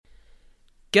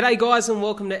G'day guys and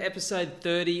welcome to episode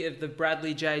 30 of the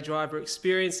Bradley J Driver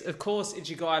Experience. Of course, it's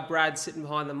your guy Brad sitting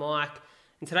behind the mic,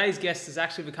 and today's guest has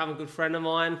actually become a good friend of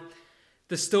mine.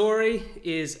 The story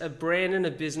is a brand and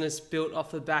a business built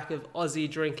off the back of Aussie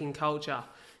drinking culture.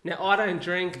 Now, I don't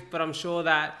drink, but I'm sure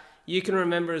that you can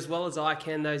remember as well as I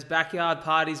can those backyard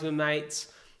parties with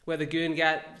mates where the goon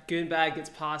bag gets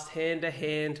passed hand to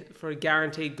hand for a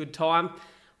guaranteed good time.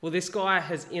 Well, this guy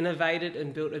has innovated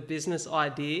and built a business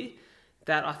idea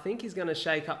that I think is going to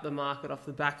shake up the market off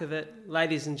the back of it.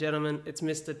 Ladies and gentlemen, it's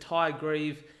Mr.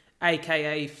 Grieve,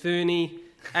 aka Fooney,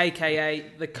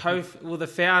 aka the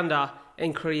founder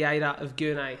and creator of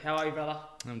Gooné. How are you, brother?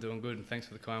 I'm doing good, and thanks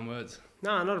for the kind words.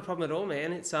 No, not a problem at all,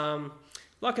 man. It's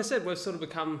like I said, we've sort of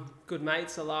become good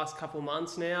mates the last couple of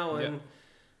months now, and yep.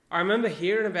 I remember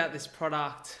hearing about this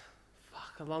product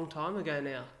a long time ago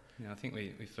now. Yeah, I think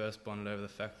we first bonded over the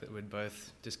fact that we'd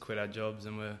both just quit our jobs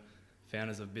and were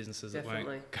founders of businesses Definitely. That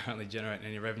weren't currently generating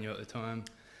any revenue at the time.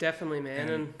 Definitely, man.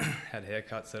 And had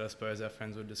haircuts that I suppose our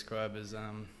friends would describe as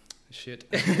shit.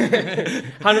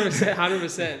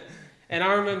 100%. And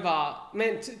I remember,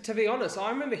 man, to be honest, I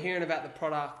remember hearing about the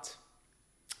product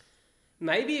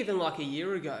maybe even like a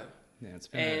year ago. Yeah, it's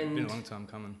been a long time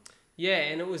coming. Yeah,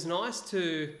 and it was nice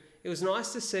to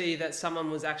see that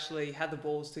someone was actually had the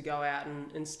balls to go out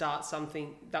and start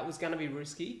something that was going to be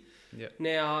risky. Yep.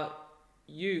 Now,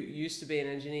 you used to be an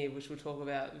engineer, which we'll talk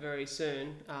about very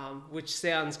soon, which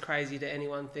sounds crazy to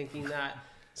anyone thinking that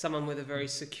someone with a very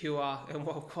secure and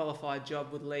well-qualified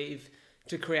job would leave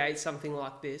to create something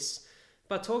like this.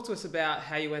 But talk to us about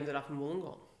how you ended up in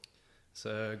Wollongong.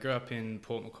 So I grew up in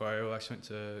Port Macquarie. I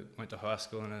actually went to high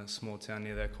school in a small town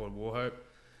near there called Wauchope.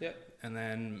 Yep. And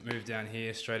then moved down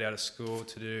here straight out of school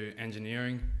to do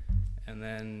engineering. And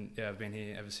then, I've been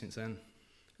here ever since then.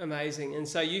 Amazing. And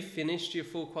so you finished your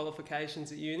full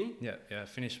qualifications at uni? Yeah, I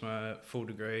finished my full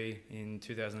degree in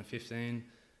 2015,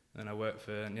 and I worked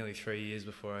for nearly 3 years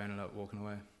before I ended up walking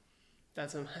away.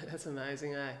 That's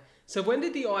amazing, eh? So when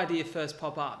did the idea first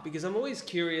pop up? Because I'm always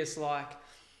curious, like,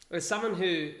 as someone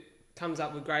who comes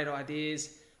up with great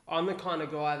ideas, I'm the kind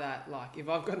of guy that, like, if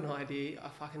I've got an idea, I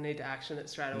fucking need to action it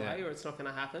straight away or it's not going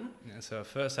to happen. Yeah, so I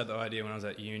first had the idea when I was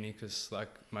at uni because, like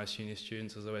most uni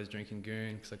students, I was always drinking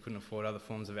goon because I couldn't afford other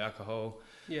forms of alcohol.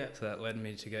 Yeah. So that led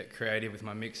me to get creative with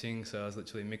my mixing. So I was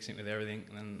literally mixing it with everything.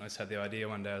 And then I just had the idea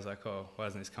one day. I was like, oh, why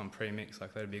doesn't this come pre-mixed?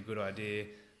 Like, that'd be a good idea.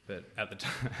 But at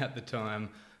the time,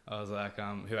 I was like,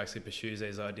 who actually pursues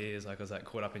these ideas? Like, I was like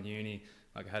caught up in uni.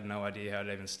 Like, I had no idea how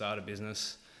to even start a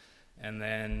business. And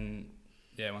then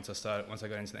once I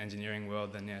got into the engineering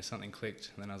world, then something clicked,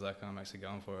 and then I was like, I'm actually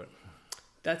going for it.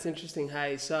 That's interesting.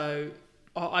 Hey, so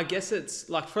I guess it's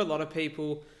like for a lot of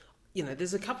people,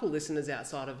 there's a couple of listeners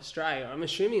outside of Australia. I'm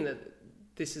assuming that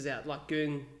this is out, like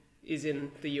Goon is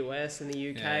in the US and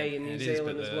the UK and New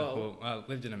Zealand as well. Well, I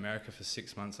lived in America for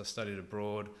 6 months. I studied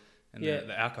abroad, and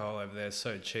the alcohol over there is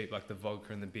so cheap, like the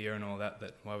vodka and the beer and all that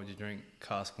why would you drink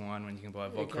cask wine when you can buy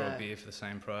vodka or beer for the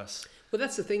same price? Well,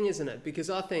 that's the thing, isn't it? Because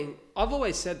I've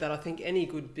always said that I think any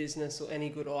good business or any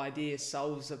good idea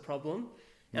solves a problem.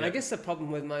 And I guess the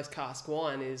problem with most cask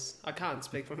wine is, I can't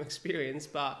speak from experience,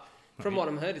 but from what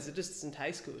I've heard is it just doesn't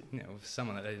taste good. Yeah, well, for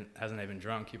someone that hasn't even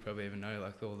drunk, you probably even know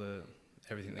like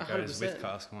everything that goes 100%. With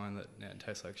cask wine that it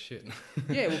tastes like shit.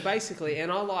 Yeah, well, basically, and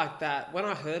I like that. When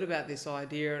I heard about this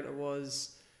idea and it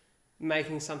was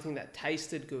making something that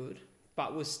tasted good,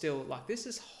 but was still like, this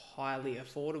is highly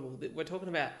affordable. We're talking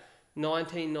about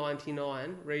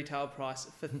 $19.99 retail price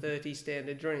for 30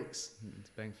 standard drinks. It's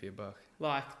bang for your buck.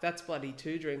 Like, that's bloody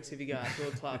 2 drinks if you go out to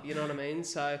a club, you know what I mean?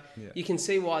 So you can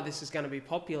see why this is going to be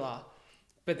popular.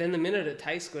 But then the minute it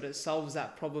tastes good, it solves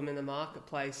that problem in the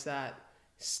marketplace that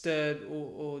stirred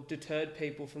or deterred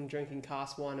people from drinking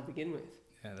cask wine to begin with.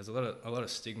 Yeah, there's a lot of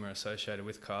stigma associated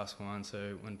with cask wine,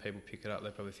 so when people pick it up,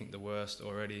 they probably think the worst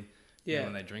already. Yeah. And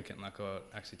when they drink it, like, oh, it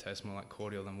actually tastes more like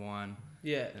cordial than wine.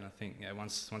 Yeah. And I think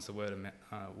once the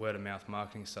word of mouth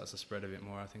marketing starts to spread a bit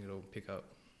more, I think it'll pick up.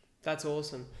 That's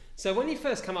awesome. So when you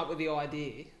first come up with the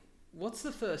idea, what's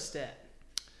the first step?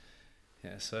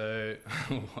 Yeah, so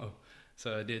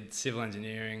I did civil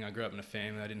engineering. I grew up in a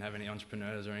family. I didn't have any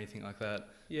entrepreneurs or anything like that.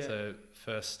 Yeah. So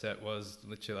first step was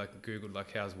literally like Googled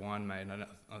like how's wine made, and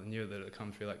I knew that it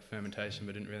come through like fermentation,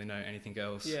 but didn't really know anything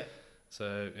else. Yeah.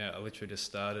 So I literally just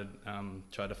started,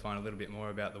 tried to find a little bit more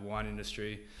about the wine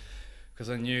industry because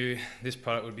I knew this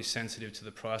product would be sensitive to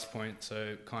the price point.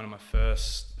 So kind of my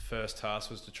first task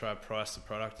was to try to price the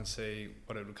product and see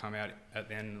what it would come out at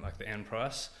the end, like the end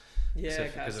price. Yeah, so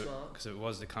because if it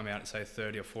was to come out at say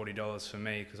 $30 or $40 for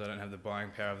me, because I don't have the buying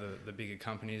power of the bigger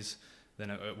companies, then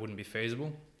it wouldn't be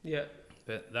feasible. Yeah.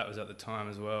 But that was at the time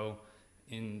as well.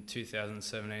 in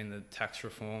 2017 the tax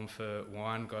reform for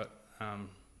wine got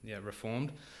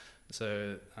reformed.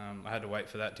 So I had to wait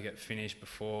for that to get finished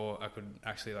before I could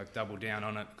actually like double down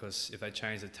on it, because if they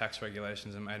changed the tax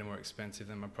regulations and made it more expensive,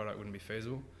 then my product wouldn't be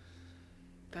feasible.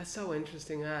 That's so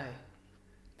interesting, eh?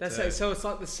 So it's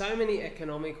like there's so many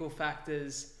economical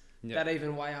factors that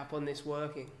even weigh up on this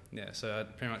working. Yeah, so I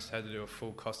pretty much had to do a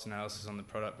full cost analysis on the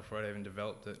product before I'd even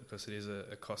developed it, because it is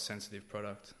a cost-sensitive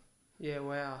product. Yeah,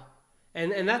 wow.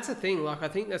 And that's the thing, like I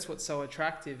think that's what's so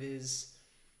attractive is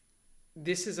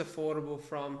this is affordable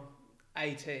from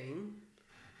 18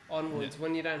 onwards.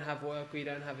 When you don't have work or you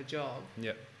don't have a job.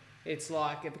 Yeah. It's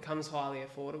like it becomes highly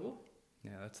affordable.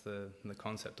 Yeah, that's the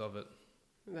concept of it.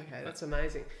 Okay, that's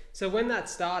amazing. So when that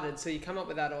started, so you come up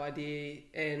with that idea,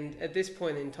 and at this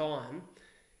point in time,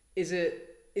 is it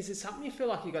something you feel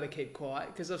like you got to keep quiet?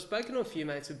 Because I've spoken to a few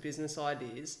mates with business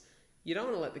ideas. You don't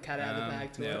want to let the cat out of the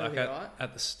bag too early, right?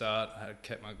 At the start, I had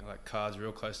kept my cards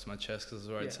real close to my chest because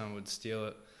I was worried someone would steal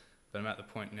it. But I'm at the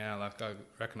point now, like I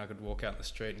reckon I could walk out in the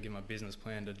street and give my business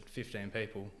plan to 15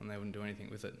 people and they wouldn't do anything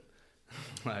with it.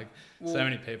 So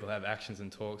many people have actions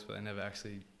and talks, but they never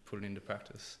actually put it into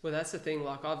practice. Well, that's the thing.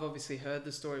 Like I've obviously heard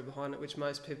the story behind it, which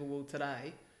most people will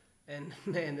today. And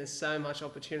man, there's so much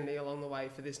opportunity along the way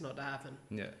for this not to happen.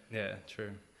 Yeah,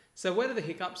 true. So where do the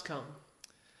hiccups come?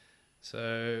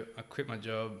 So I quit my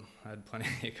job. I had plenty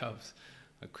of hiccups.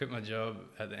 I quit my job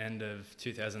at the end of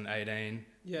 2018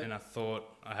 and I thought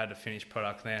I had a finished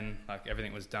product then, like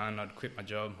everything was done, I'd quit my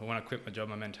job. But when I quit my job,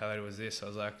 my mentality was this, I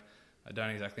was like, I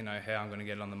don't exactly know how I'm going to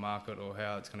get it on the market or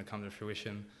how it's going to come to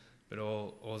fruition, but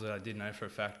all that I did know for a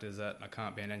fact is that I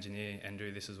can't be an engineer and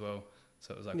do this as well.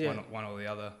 So it was like one or the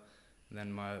other. And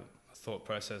then my thought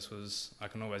process was I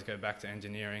can always go back to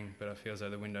engineering, but I feel as though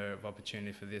the window of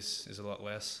opportunity for this is a lot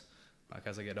less. Like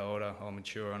as I get older, I'll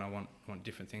mature and I want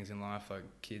different things in life, like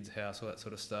kids, house, all that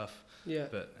sort of stuff. Yeah.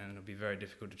 And it'll be very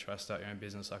difficult to try to start your own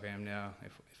business like I am now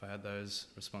if I had those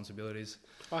responsibilities.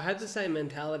 I had the same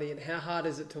mentality. And how hard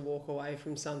is it to walk away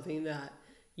from something that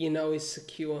you know is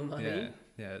secure money?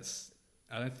 Yeah.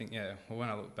 Well, when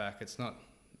I look back,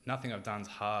 nothing I've done's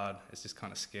hard. It's just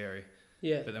kind of scary.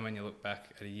 Yeah. But then when you look back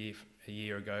at a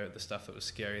year ago at the stuff that was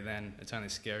scary then, it's only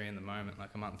scary in the moment.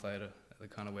 Like a month later, it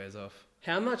kind of wears off.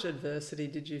 How much adversity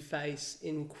did you face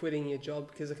in quitting your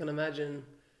job? Because I can imagine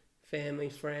family,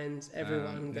 friends,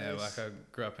 everyone goes... Yeah, like I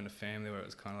grew up in a family where it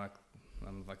was kind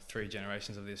of like 3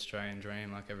 generations of the Australian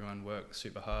dream. Like everyone worked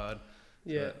super hard.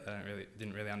 Yeah. So they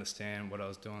didn't really understand what I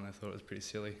was doing. They thought it was pretty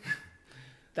silly.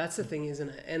 That's the thing, isn't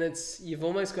it? And you've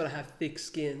almost got to have thick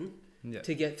skin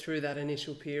to get through that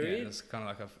initial period. Yeah, it's kind of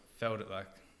like I've felt it like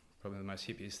probably the most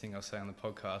hippiest thing I'll say on the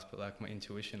podcast, but like my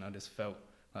intuition, I just felt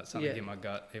like something in my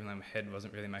gut, even though my head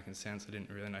wasn't really making sense. I didn't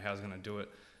really know how I was going to do it.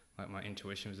 Like my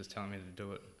intuition was just telling me to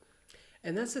do it.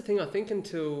 And that's the thing, I think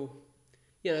until,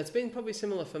 it's been probably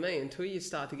similar for me, until you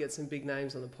start to get some big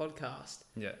names on the podcast,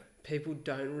 people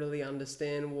don't really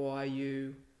understand why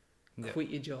you quit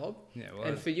your job. Yeah, well,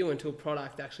 and for you until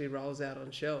product actually rolls out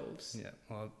on shelves. Yeah,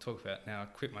 well, I'll talk about now. I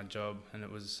quit my job and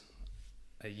it was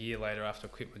a year later after I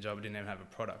quit my job, I didn't even have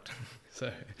a product.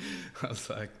 So I was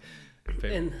like...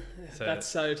 that's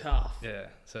so tough. Yeah.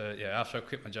 So after I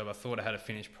quit my job, I thought I had a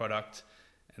finished product,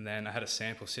 and then I had a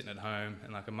sample sitting at home.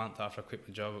 And like a month after I quit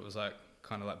my job, it was like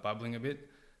kind of like bubbling a bit,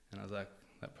 and I was like,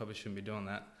 that probably shouldn't be doing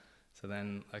that. So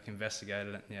then like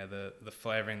investigated it. Yeah, the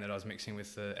flavouring that I was mixing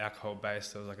with the alcohol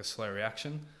base, there was like a slow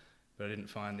reaction, but I didn't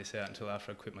find this out until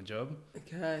after I quit my job.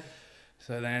 Okay.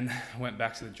 So then I went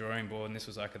back to the drawing board, and this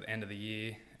was like at the end of the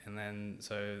year. And then,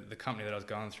 so the company that I was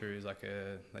going through is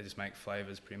they just make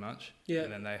flavours pretty much. Yeah.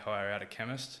 And then they hire out a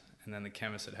chemist. And then the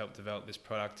chemist that helped develop this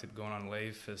product had gone on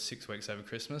leave for 6 weeks over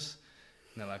Christmas.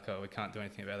 And they're like, we can't do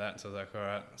anything about that. So I was like, all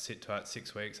right, sit tight,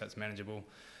 6 weeks, that's manageable.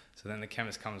 So then the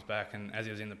chemist comes back, and as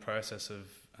he was in the process of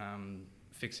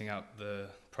fixing up the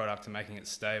product and making it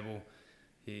stable,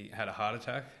 he had a heart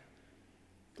attack.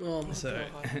 Oh my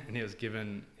God. And he was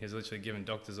literally given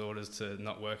doctor's orders to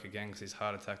not work again because his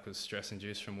heart attack was stress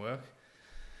induced from work.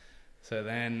 So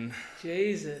then...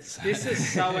 Jesus, this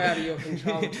is so out of your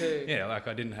control too. Yeah, like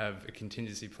I didn't have a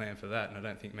contingency plan for that, and I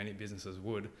don't think many businesses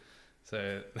would.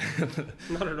 So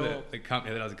not at all. The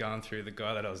company that I was going through, the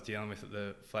guy that I was dealing with at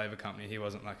the flavour company, he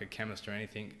wasn't like a chemist or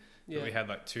anything. But we had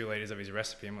like 2 litres of his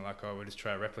recipe, and we're like, we'll just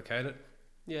try to replicate it.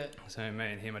 Yeah. So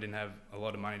me and him, I didn't have a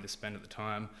lot of money to spend at the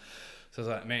time. So it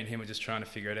was like me and him were just trying to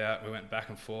figure it out. We went back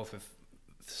and forth with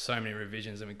so many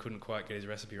revisions and we couldn't quite get his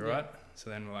recipe right. So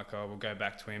then we're like, we'll go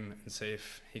back to him and see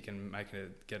if he can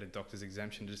get a doctor's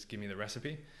exemption to just give me the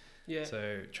recipe. Yeah.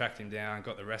 So tracked him down,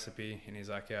 got the recipe, and he's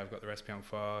like, yeah, I've got the recipe on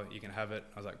file, you can have it.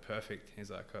 I was like, perfect.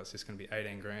 He's like, oh, it's just going to be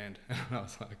 18 grand. And I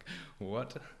was like,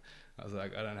 what? I was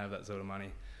like, I don't have that sort of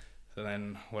money. So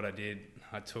then what I did,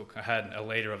 I had a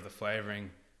litre of the flavouring,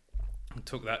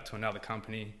 took that to another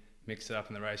company, mixed it up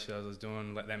in the ratio I was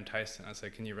doing, let them taste it. And I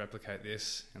said, can you replicate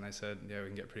this? And they said, yeah, we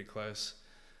can get pretty close.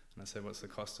 And I said, what's the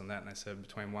cost on that? And they said,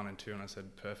 between 1 and 2. And I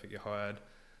said, perfect, you're hired.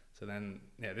 So then,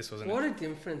 yeah, this wasn't... What a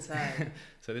difference, eh?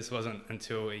 So this wasn't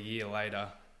until a year later.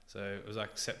 So it was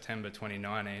like September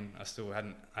 2019.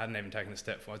 I hadn't even taken a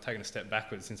step forward. I'd taken a step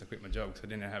backwards since I quit my job because I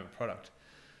didn't have a product.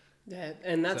 Yeah,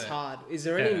 and that's hard. Is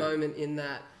there any moment in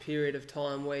that period of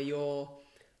time where you're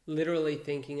literally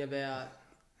thinking about,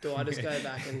 do I just go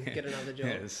back and get another job?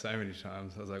 Yeah, there's so many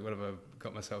times. I was like, what have I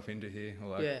got myself into here? Or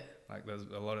like there's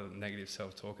a lot of negative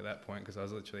self-talk at that point because I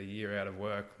was literally a year out of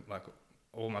work. Like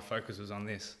all my focus was on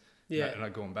this. Yeah. And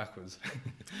I'd gone backwards.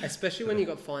 Especially when you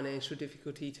got financial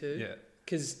difficulty too. Yeah.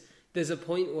 Because there's a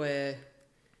point where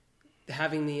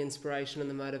having the inspiration and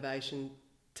the motivation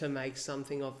to make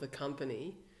something of the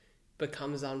company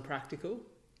becomes unpractical.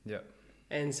 Yeah.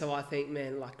 And so I think,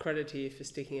 man, like credit to you for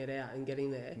sticking it out and getting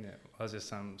there. Yeah. I was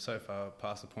just so far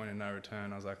past the point of no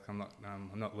return. I was like, I'm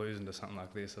not losing to something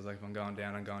like this. I was like, if I'm going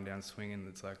down swinging,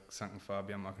 it's like something far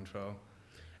beyond my control.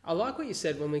 I like what you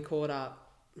said when we caught up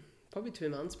probably 2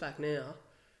 months back now,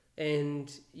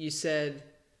 and you said,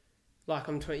 like,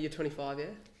 you're 25, yeah?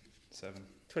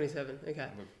 27, okay.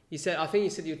 I think you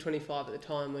said you were 25 at the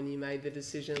time when you made the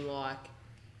decision, like,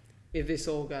 if this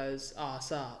all goes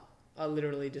arse up, I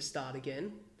literally just start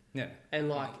again. Yeah.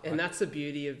 And and that's the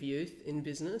beauty of youth in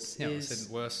business. Yeah, I said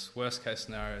worst case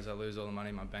scenario is I lose all the money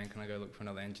in my bank and I go look for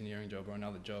another engineering job or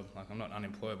another job. Like, I'm not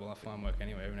unemployable. I find work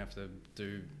anyway. I even have to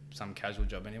do some casual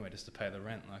job anyway just to pay the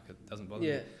rent. Like, it doesn't bother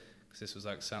me. Because this was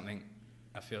like something,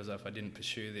 I feel as though if I didn't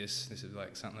pursue this is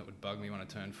like something that would bug me when I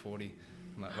turn 40.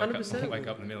 I'm like, wake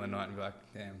up in the middle of the night and be like,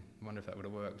 damn, I wonder if that would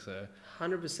have worked. So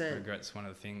 100%. Regret's one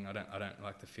of the things. I don't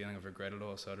like the feeling of regret at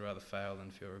all, so I'd rather fail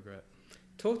than feel regret.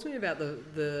 Talk to me about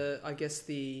the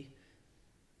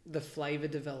flavour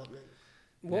development.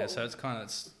 So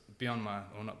it's beyond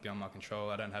not beyond my control.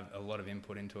 I don't have a lot of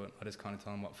input into it. I just kind of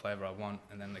tell them what flavour I want,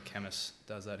 and then the chemist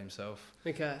does that himself.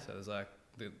 Okay. So there's like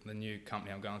the new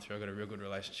company I'm going through, I've got a real good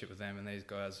relationship with them, and these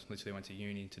guys literally went to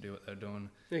uni to do what they're doing.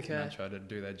 Okay. And I tried to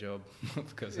do their job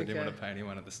because I didn't want to pay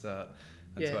anyone at the start.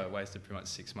 That's why I wasted pretty much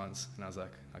 6 months, and I was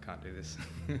like, I can't do this.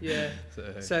 Yeah.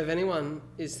 So if anyone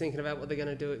is thinking about what they're going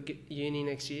to do at uni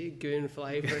next year, goon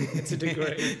flavouring, it's a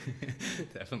degree.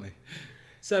 Definitely.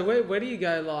 So where do you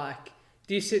go? Like,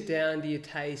 do you sit down? Do you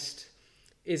taste?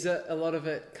 Is it a lot of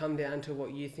it come down to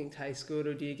what you think tastes good,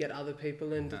 or do you get other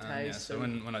people in to taste? Yeah. So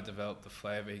when I developed the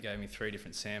flavour, he gave me 3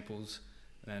 different samples,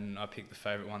 and I picked the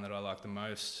favourite one that I liked the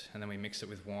most, and then we mixed it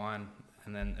with wine,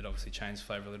 and then it obviously changed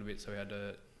flavour a little bit, so we had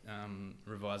to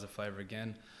revise the flavour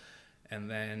again. And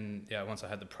then, once I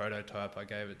had the prototype, I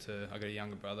got a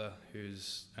younger brother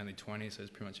who's only 20, so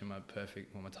it's pretty much in my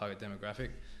target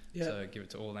demographic. Yep. So give it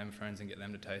to all them friends and get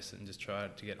them to taste it and just try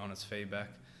to get honest feedback.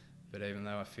 But even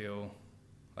though I feel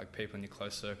like people in your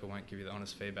close circle won't give you the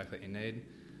honest feedback that you need.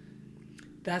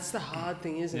 That's the hard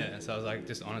thing, isn't it? Yeah, so I was like,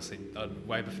 just honestly, I'd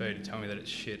way prefer you to tell me that it's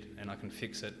shit and I can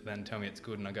fix it than tell me it's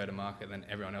good and I go to market, then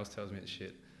everyone else tells me it's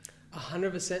shit.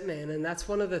 100%, man. And that's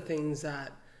one of the things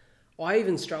that I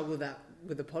even struggle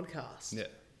with the podcast. Yeah.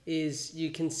 Is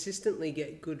you consistently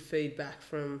get good feedback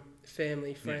from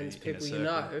family, friends, people you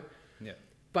know. Yeah.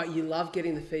 But you love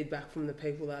getting the feedback from the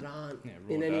people that aren't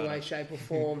in any way, shape or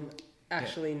form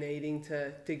actually needing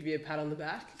to give you a pat on the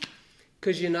back,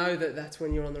 because you know that's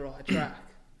when you're on the right track.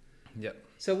 Yep.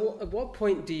 So at what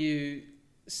point do you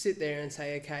sit there and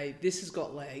say, okay, this has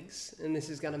got legs and this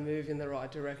is going to move in the right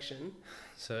direction?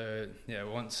 So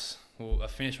I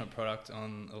finished my product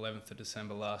on 11th of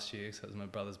December last year, so it was my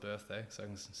brother's birthday, so I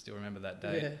can still remember that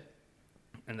date. Yeah.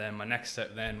 And then my next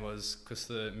step then was, because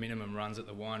the minimum runs at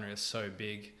the winery are so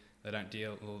big, the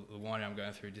winery I'm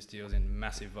going through just deals in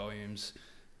massive volumes.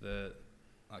 The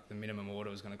minimum order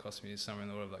was going to cost me somewhere in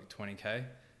the order of like 20k.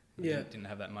 Didn't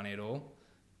have that money at all.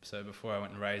 So before I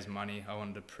went and raised money, I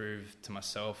wanted to prove to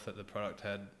myself that the product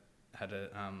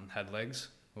had legs,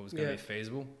 or was going to be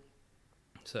feasible.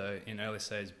 So in early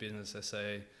stage business, they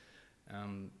say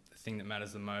the thing that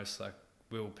matters the most, like,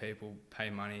 will people pay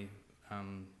money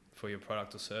for your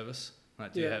product or service?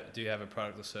 Like, do you have a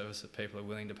product or service that people are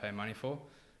willing to pay money for?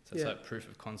 So it's like proof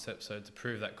of concept. So to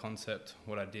prove that concept,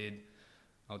 what I did,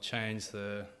 I'll change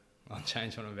what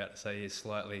I'm about to say here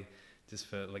slightly, just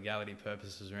for legality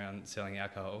purposes around selling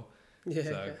alcohol. Yeah.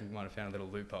 So I might have found a little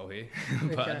loophole here.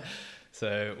 But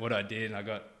so what I did, I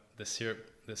got the syrup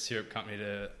the syrup company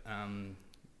to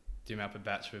do me up a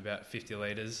batch of about 50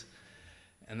 litres,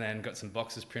 and then got some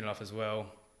boxes printed off as well,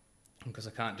 because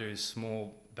I can't do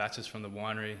small batches from the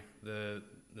winery. The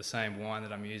same wine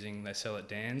that I'm using, they sell at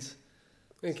Dan's.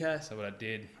 Okay. So what I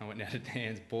did, I went down to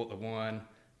Dan's, bought the wine,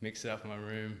 mixed it up in my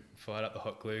room, fired up the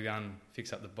hot glue gun,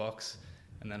 fixed up the box,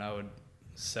 and then I would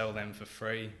sell them for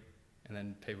free, and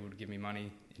then people would give me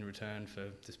money in return for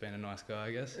just being a nice guy,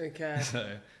 I guess. Okay.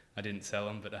 So I didn't sell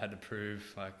them, but I had to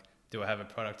prove, like, do I have a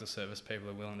product or service people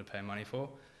are willing to pay money for?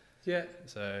 Yeah.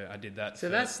 So I did that. So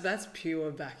that's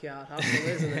pure backyard hustle,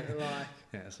 isn't it? Like.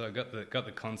 Yeah. So I got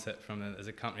the concept from there's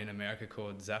a company in America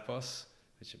called Zappos,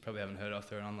 which you probably haven't heard of.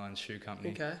 They're an online shoe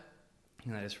company. Okay.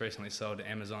 And they just recently sold to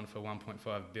Amazon for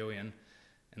 1.5 billion.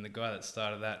 And the guy that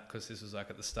started that, because this was like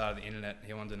at the start of the internet,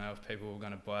 he wanted to know if people were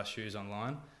going to buy shoes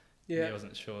online. Yeah. He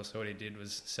wasn't sure, so what he did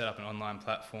was set up an online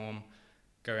platform,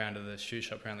 go around to the shoe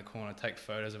shop around the corner, take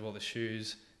photos of all the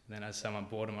shoes. And then as someone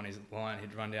bought them on his line,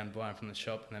 he'd run down and buy them from the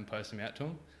shop and then post them out to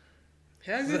him.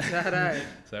 How good's that, eh?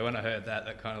 So when I heard that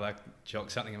kind of like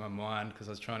jogged something in my mind, because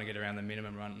I was trying to get around the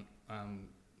minimum run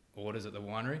orders at the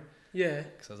winery. Yeah.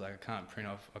 Because I was like,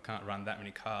 I can't run that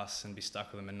many casts and be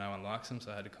stuck with them and no one likes them.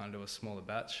 So I had to kind of do a smaller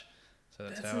batch. So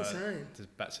that's how insane. I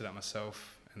just batched it up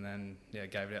myself. And then,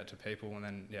 gave it out to people. And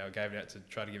then, I gave it out to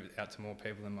try to give it out to more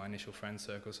people in my initial friend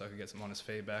circle so I could get some honest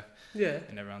feedback. Yeah.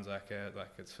 And everyone's like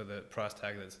it's for the price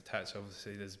tag that's attached.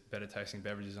 Obviously, there's better tasting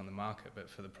beverages on the market, but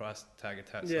for the price tag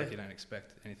attached, you don't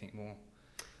expect anything more.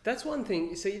 That's one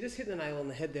thing. So you just hit the nail on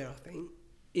the head there, I think.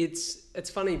 It's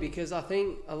funny because I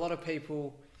think a lot of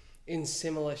people in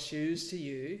similar shoes to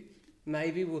you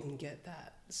maybe wouldn't get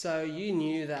that. So you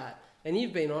knew that. And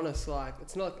you've been honest, like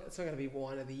it's not going to be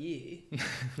wine of the year,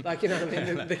 like you know what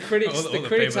I mean. The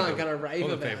critics aren't going to rave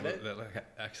about it. All the people that like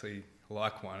actually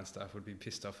like wine and stuff would be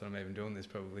pissed off that I'm even doing this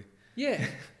probably. Yeah,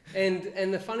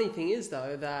 and the funny thing is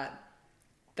though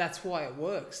that's why it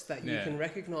works, that you can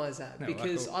recognise that,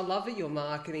 because I love that your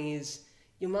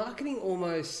marketing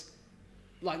almost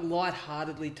like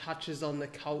lightheartedly touches on the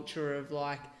culture of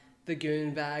like the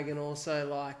goon bag, and also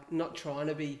like not trying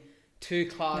to be too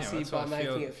classy by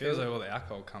making it feels like all the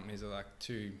alcohol companies are like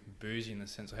too bougie in the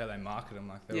sense of how they market them.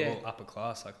 Like they're all upper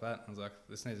class like that. I was like,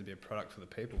 this needs to be a product for the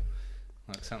people,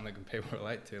 like something that people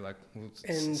relate to. Like,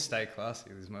 stay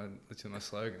classy is literally my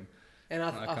slogan. And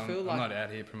I feel like I'm not out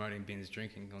here promoting binge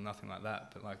drinking or nothing like that,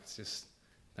 but like it's just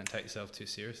don't take yourself too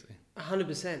seriously.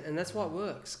 100%, and that's why it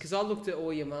works. Because I looked at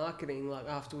all your marketing like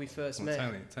after we first met.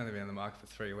 It's only been on the market for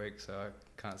 3 weeks, so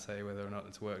I can't say whether or not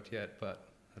it's worked yet, but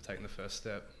I've taken the first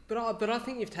step. But I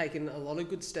think you've taken a lot of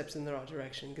good steps in the right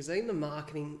direction, because I think the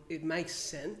marketing, it makes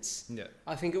sense. Yeah.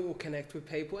 I think it will connect with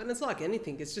people, and it's like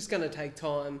anything, it's just going to take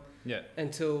time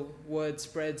until word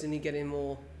spreads and you get in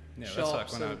more shops. That's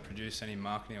like when I would produce any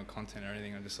marketing or content or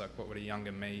anything, I'm just like, what would a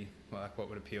younger me, like what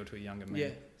would appeal to a younger me? Yeah.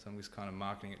 So I'm just kind of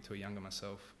marketing it to a younger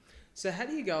myself. So how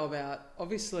do you go about,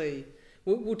 obviously,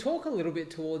 we'll talk a little bit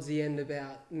towards the end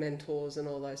about mentors and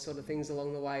all those sort of things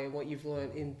along the way and what you've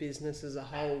learned in business as a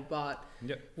whole. But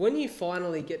when you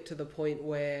finally get to the point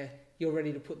where you're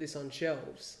ready to put this on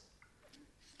shelves,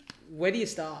 where do you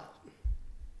start?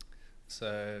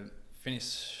 So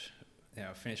finish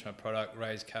my product,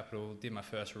 raise capital, did my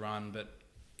first run, but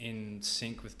in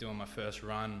sync with doing my first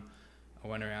run, I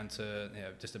went around to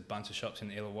just a bunch of shops in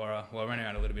Illawarra. Well, I went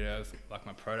around a little bit of like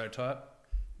my prototype.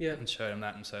 Yeah. And showed them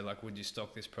that and say, like, would you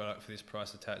stock this product for this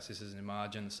price attached? This is a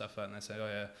margin and stuff like that. And they say, oh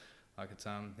yeah, like it's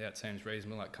it seems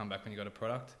reasonable. Like, come back when you got a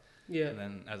product. Yeah. And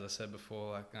then, as I said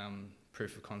before, like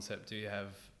proof of concept. Do you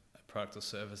have a product or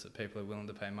service that people are willing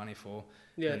to pay money for?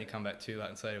 Yeah. And then you come back too late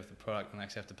and say with the product, and they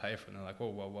actually have to pay for it. And they're like,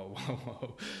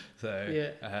 whoa.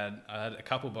 So I had a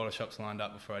couple of bottle shops lined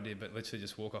up before I did, but literally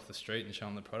just walk off the street and show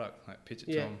them the product, like pitch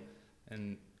it to them,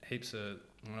 and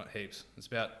not heaps. It's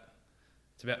about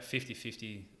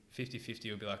 50-50.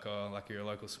 50-50 will be like, oh, like you're a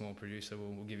local small producer,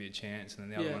 we'll give you a chance. And then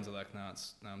the other ones are like, no,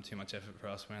 it's too much effort for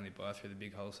us. We only buy through the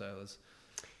big wholesalers.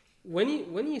 When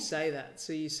you say that,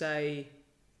 so you say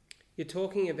you're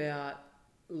talking about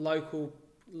local,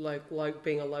 like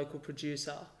being a local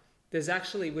producer. There's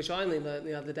actually, which I only learned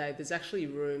the other day, there's actually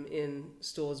room in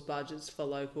stores' budgets for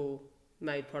local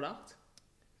made product.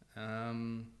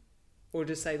 Or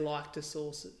just they like to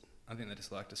source it. I think they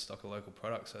just like to stock a local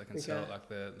product so they can sell it like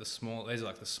the small. These are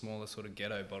like the smaller sort of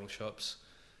ghetto bottle shops,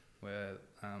 where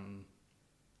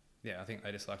I think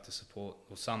they just like to support.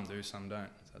 Well, some do, some don't.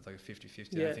 So it's like a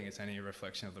 50-50. I don't think it's any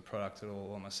reflection of the product at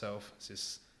all or myself. It's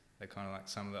just they're kind of like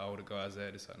some of the older guys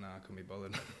there, just like, nah, I couldn't be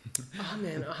bothered. Oh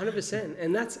man, 100%.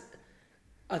 And that's,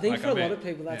 I think for a lot of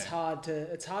people, it's hard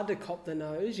to cop the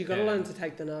nose. You've got to learn to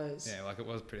take the nose. Yeah, like it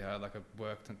was pretty hard. Like I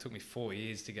worked, and it took me 4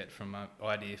 years to get from my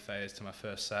idea phase to my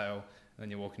first sale. And then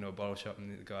you walk into a bottle shop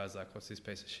and the guy's like, "What's this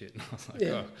piece of shit?" And I was like,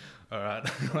 "Oh, all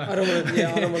right." I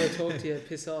don't want to talk to you.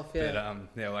 Piss off. Yeah.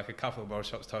 But like a couple of bottle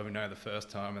shops told me no the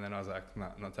first time, and then I was like, "No,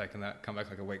 I'm not taking that." Come back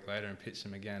like a week later and pitched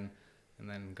them again, and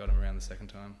then got them around the second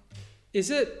time.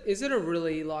 Is it a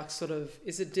really like sort of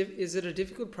is it a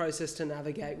difficult process to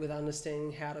navigate with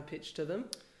understanding how to pitch to them?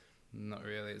 Not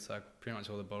really. It's like pretty much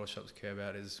all the bottle shops care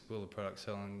about is will the product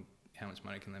sell and how much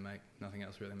money can they make. Nothing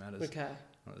else really matters. Okay.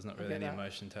 Like, there's not really any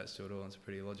emotion attached to it all. It's a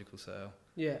pretty logical sale.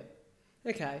 Yeah.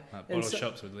 Okay. Like, bottle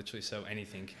shops would literally sell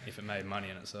anything if it made money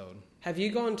and it sold. Have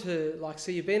you gone to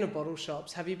so you've been to bottle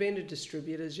shops? Have you been to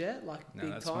distributors yet? No,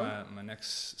 big that's time? my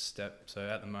next step. So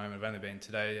at the moment, I've only been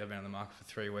today. I've been on the market for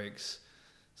 3 weeks.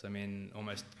 So I'm in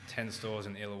almost 10 stores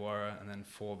in Illawarra and then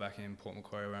 4 back in Port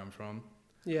Macquarie where I'm from.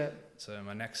 Yeah. So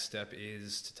my next step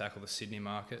is to tackle the Sydney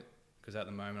market. Because at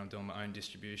the moment I'm doing my own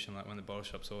distribution. Like when the bottle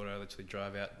shops order, I literally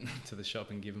drive out to the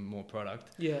shop and give them more product.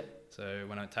 Yeah. So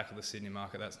when I tackle the Sydney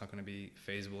market, that's not going to be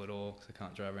feasible at all because I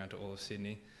can't drive around to all of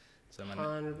Sydney. So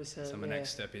 100%. So my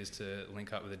next step is to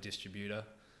link up with a distributor,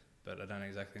 but I don't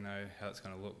exactly know how it's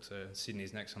going to look. So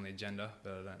Sydney's next on the agenda,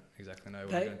 but I don't exactly know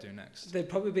what I'm going to do next. There'd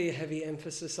probably be a heavy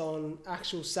emphasis on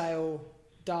actual sale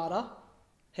data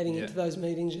heading into those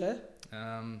meetings, yeah?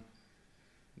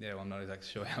 Yeah, well, I'm not exactly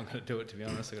sure how I'm going to do it, to be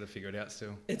honest. I've got to figure it out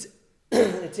still. It's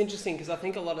interesting because I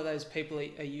think a lot of those people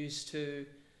are used to...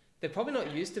 They're probably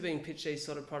not used to being pitched these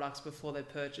sort of products before they're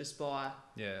purchased by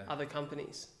other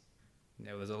companies. Yeah,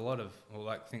 well, there's a lot of... Well,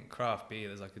 like, think craft beer.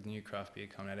 There's like a new craft beer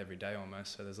coming out every day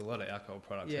almost. So there's a lot of alcohol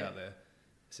products out there.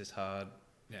 It's just hard.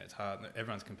 Yeah, it's hard.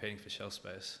 Everyone's competing for shelf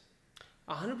space.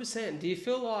 100%. Do you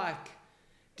feel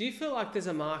like there's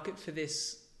a market for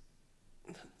this...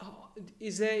 Oh,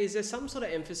 is there some sort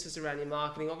of emphasis around your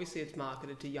marketing? Obviously, it's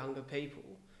marketed to younger people,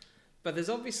 but there's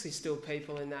obviously still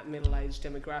people in that middle-aged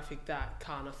demographic that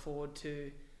can't afford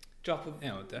to drop money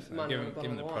on a bottle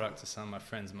giving the of wine. product to some of my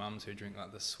friends' mums who drink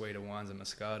like the sweeter wines and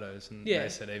Moscatos, and they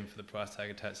said even for the price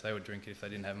tag attached, they would drink it if they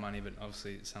didn't have money. But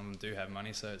obviously, some of them do have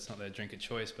money, so it's not their drink of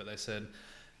choice. But they said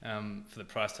for the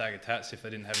price tag attached, if they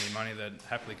didn't have any money, they'd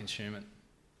happily consume it.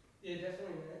 Yeah,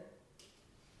 definitely, man.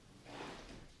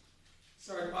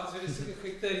 Sorry, guys, we just took a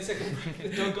quick 30-second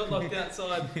break. The dog got locked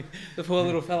outside, the poor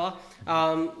little fella.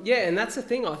 And that's the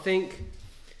thing, I think,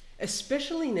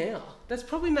 especially now, that's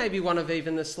probably maybe one of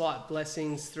even the slight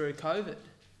blessings through COVID.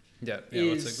 Yeah,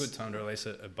 well, it's a good time to release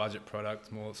a budget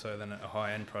product more so than a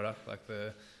high-end product. Like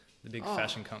the big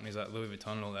fashion companies like Louis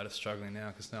Vuitton and all that are struggling now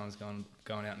because no one's going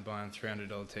out and buying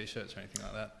 $300 T-shirts or anything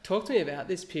like that. Talk to me about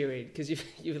this period because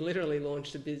you've literally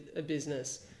launched a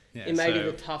business in maybe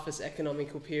the toughest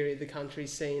economical period the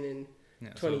country's seen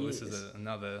in 20 years. This is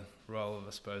another role of, I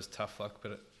suppose, tough luck,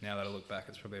 but now that I look back,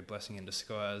 it's probably a blessing in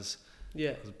disguise. Yeah.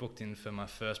 I was booked in for my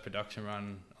first production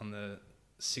run on the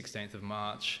 16th of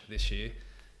March this year,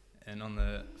 and on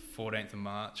the 14th of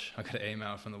March, I got an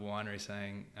email from the winery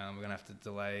saying we're going to have to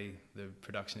delay the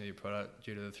production of your product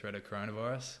due to the threat of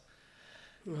coronavirus.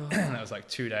 Oh. And that was like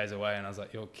 2 days away, and I was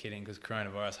like, you're kidding, because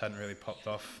coronavirus hadn't really popped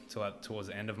off till towards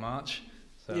the end of March.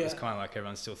 So it was kind of like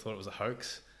everyone still thought it was a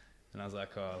hoax. And I was like,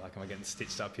 am I getting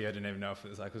stitched up here? I didn't even know if it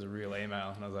was a real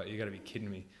email. And I was like, you got to be kidding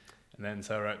me. And then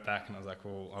so I wrote back and I was like,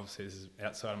 well, obviously this is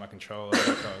outside of my control. I was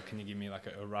like, can you give me like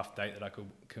a rough date that I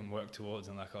can work towards?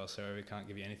 And like, sorry, we can't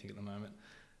give you anything at the moment.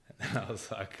 And I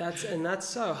was like... That's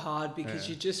so hard because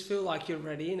you just feel like you're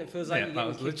ready and it feels like you're getting I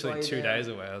was literally 2 days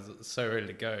away. I was so ready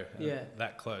to go.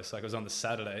 That close. Like it was on the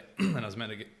Saturday and I was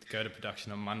meant to go to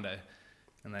production on Monday.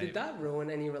 And did that ruin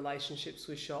any relationships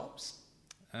with shops?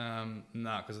 No,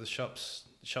 because the shops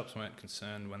weren't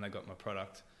concerned when they got my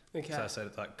product. Okay. So I said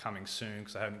it's like coming soon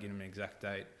because I haven't given them an exact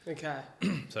date. Okay.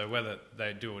 So whether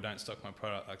they do or don't stock my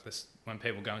product, like this, when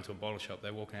people go into a bottle shop,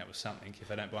 they're walking out with something. If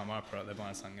they don't buy my product, they're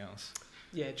buying something else.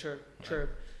 Yeah, true.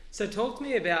 So talk to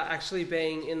me about actually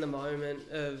being in the moment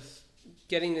of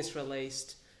getting this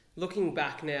released, looking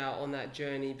back now on that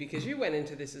journey, because you went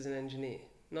into this as an engineer,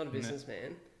 not a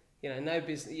businessman. You know, no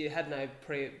business. You had no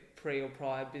pre or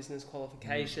prior business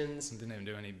qualifications. I didn't even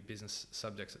do any business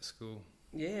subjects at school.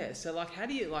 Yeah. So how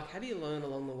do you learn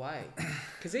along the way?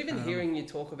 Because even hearing you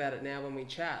talk about it now when we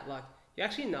chat, like you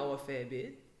actually know a fair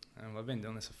bit. I've been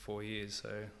doing this for 4 years, so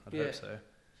I'd hope so.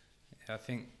 Yeah, I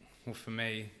think. Well, for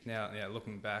me now,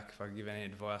 looking back, if I could give any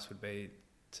advice, would be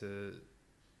to,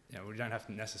 we don't have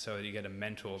to necessarily get a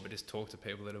mentor, but just talk to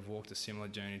people that have walked a similar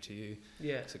journey to you.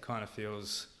 Yeah. Because it kind of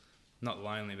feels not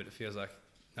lonely, but it feels like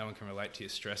no one can relate to your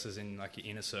stresses in like your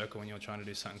inner circle when you're trying to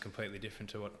do something completely different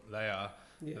to what they are.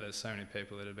 Yeah. But there's so many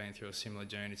people that have been through a similar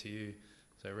journey to you,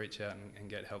 so reach out and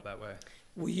get help that way.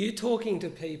 Were you talking to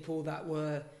people that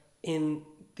were in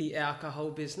the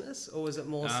alcohol business, or was it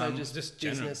more so just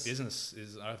general business? Business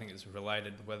is, I think it's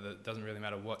related, whether it doesn't really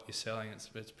matter what you're selling, it's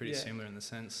pretty similar in the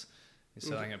sense you're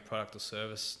selling a product or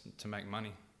service to make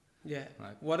money. Yeah.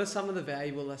 Like, what are some of the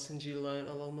valuable lessons you learned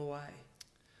along the way?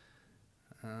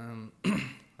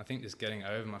 I think just getting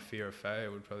over my fear of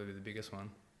failure would probably be the biggest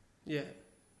one. Yeah.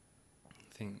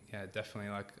 I think, definitely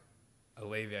like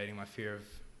alleviating my fear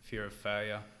of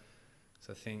failure.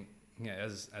 So I think,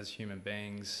 as human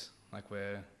beings, like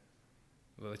we're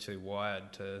literally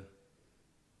wired to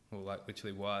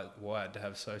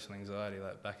have social anxiety.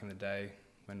 Like back in the day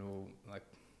when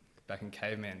back in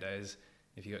caveman days,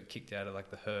 if you got kicked out of like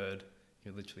the herd,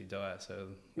 you'd literally die. So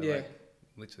we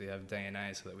literally have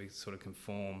DNA so that we sort of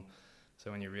conform. So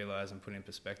when you realise and put in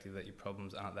perspective that your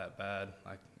problems aren't that bad,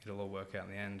 like it'll all work out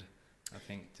in the end. I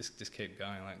think just keep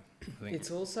going. Like I think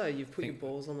it's also you've put your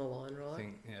balls on the line, right? I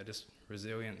think just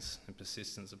resilience and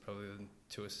persistence are probably the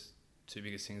two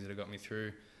biggest things that have got me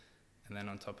through. And then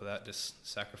on top of that, just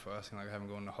sacrificing. Like I haven't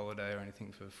gone on a holiday or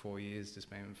anything for 4 years. Just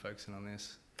been focusing on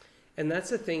this. And that's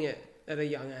the thing at a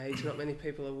young age. Not many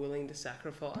people are willing to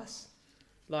sacrifice.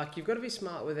 Like you've got to be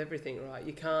smart with everything, right?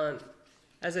 You can't,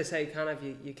 as they say, you can't have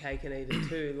your cake and eat it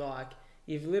too. Like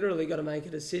you've literally got to make a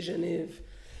decision if.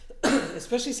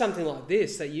 Especially something like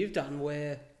this that you've done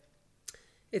where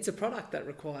it's a product that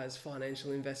requires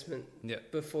financial investment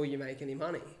before you make any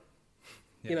money.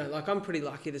 Like I'm pretty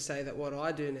lucky to say that what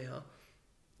I do now,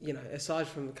 aside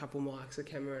from a couple mics, a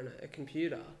camera and a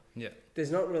computer,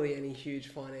 there's not really any huge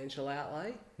financial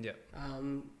outlay.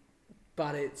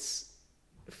 But it's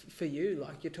for you,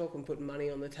 like you're talking putting money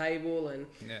on the table and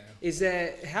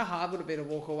how hard would it be to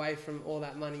walk away from all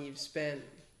that money you've spent?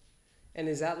 And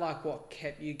is that like what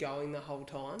kept you going the whole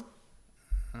time?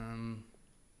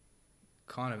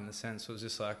 Kind of in the sense it was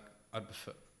just like I'd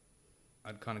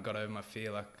kind of got over my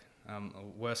fear. Like a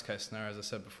worst case scenario, as I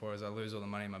said before, is I lose all the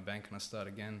money in my bank and I start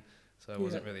again. So I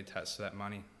wasn't really attached to that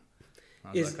money.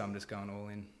 I was I'm just going all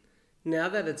in. Now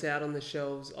that it's out on the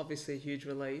shelves, obviously a huge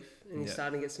relief, and you're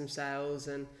starting to get some sales.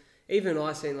 And even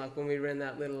I seen like when we ran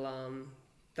that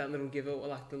little giveaway, or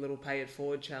like the little pay it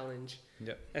forward challenge.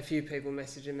 A few people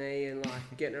messaging me and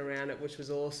like getting around it, which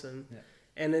was awesome.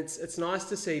 And it's nice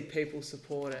to see people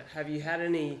support it. Have you had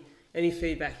any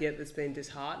feedback yet that's been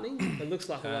disheartening? It looks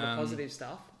like a lot of positive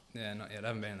stuff. Yeah, not yet. I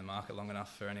haven't been in the market long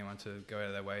enough for anyone to go out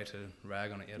of their way to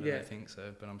rag on it yet. I don't think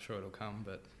so, but I'm sure it'll come.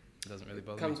 But it doesn't really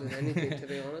bother me. It comes with anything, to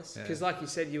be honest. Because like you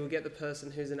said, you will get the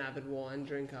person who's an avid wine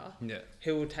drinker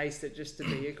who will taste it just to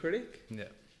be a critic.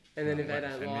 And then if they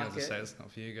don't like it... say it's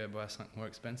not for you, go buy something more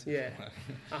expensive.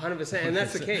 100%. And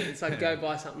that's the key. It's like go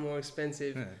buy something more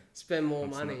expensive, spend more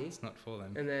money. It's not for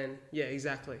them. And then,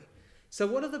 exactly. So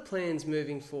what are the plans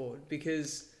moving forward?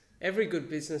 Because every good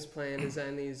business plan is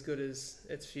only as good as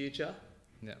its future.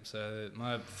 So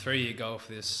my 3-year goal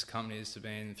for this company is to be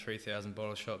in 3,000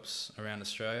 bottle shops around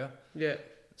Australia.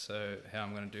 So how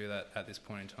I'm going to do that at this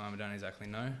point in time, I don't exactly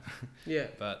know.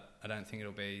 But I don't think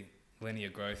it'll be linear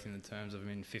growth in the terms of I'm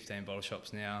in 15 bottle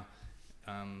shops now.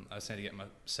 I just need to get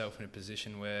myself in a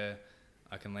position where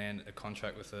I can land a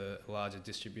contract with a larger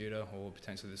distributor or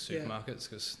potentially the supermarkets,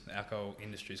 because the alcohol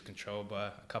industry is controlled by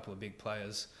a couple of big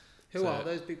players. Who are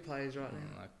those big players right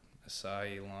now? Like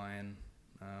Asahi, Lion,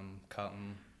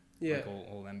 Carlton, like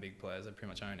all them big players. They pretty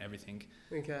much own everything.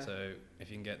 So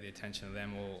if you can get the attention of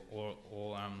them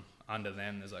or under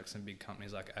them, there's like some big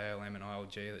companies like ALM and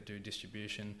ILG that do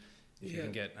distribution. If you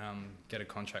can get a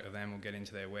contract with them or get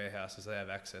into their warehouses, they have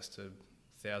access to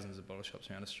thousands of bottle shops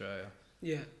around Australia.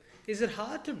 Is it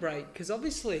hard to break? Because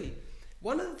obviously,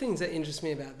 one of the things that interests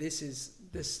me about this is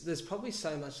there's probably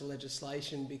so much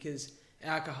legislation because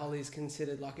alcohol is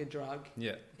considered like a drug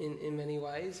in many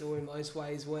ways, or in most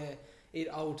ways, where it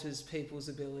alters people's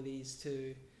abilities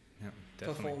to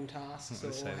perform tasks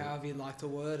or however you'd like to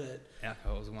word it.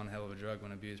 Alcohol is one hell of a drug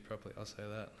when abused properly, I'll say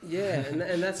that.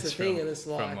 And that's the thing, and it's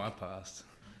like... From my past.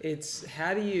 It's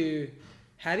how do you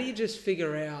just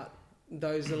figure out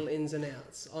those little ins and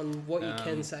outs on what you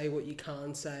can say, what you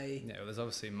can't say? Well, there's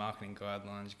obviously marketing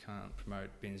guidelines. You can't promote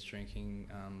binge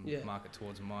drinking, market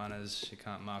towards minors. You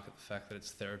can't market the fact that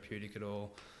it's therapeutic at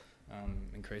all,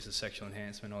 increases sexual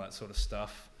enhancement, all that sort of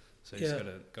stuff. So you just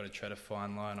got to tread a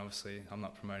fine line. Obviously, I'm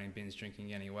not promoting binge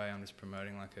drinking anyway. I'm just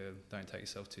promoting like a don't take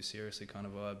yourself too seriously kind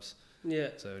of vibes.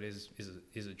 So it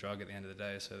is a drug at the end of the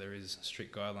day. So there is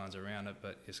strict guidelines around it,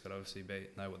 but you just got to obviously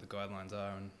know what the guidelines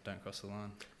are and don't cross the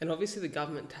line. And obviously the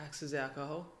government taxes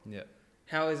alcohol.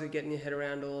 How is it getting your head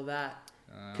around all of that?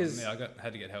 I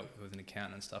had to get help with an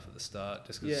accountant and stuff at the start,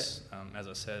 just because, as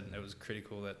I said, it was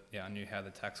critical that I knew how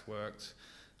the tax worked.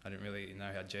 I didn't really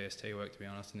know how GST worked, to be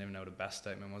honest. I didn't even know what a BAS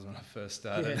statement was when I first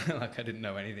started. Like, I didn't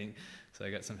know anything. So I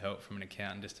got some help from an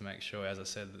accountant just to make sure, as I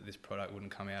said, that this product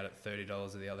wouldn't come out at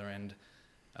 $30 at the other end.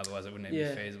 Otherwise, it wouldn't even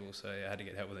be feasible. So I had to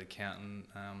get help with an accountant.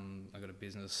 I got a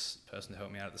business person to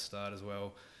help me out at the start as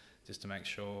well, just to make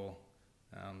sure,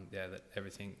 that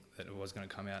everything that it was going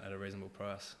to come out at a reasonable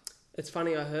price. It's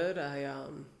funny, I heard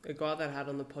a guy that I had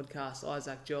on the podcast,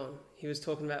 Isaac John, he was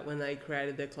talking about when they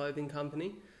created their clothing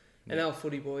company, and they were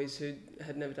footy boys who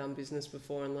had never done business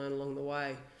before and learned along the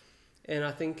way. And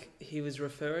I think he was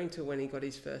referring to when he got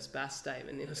his first BAS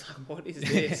statement. He was like, what is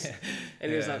this?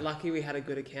 And he was like, lucky we had a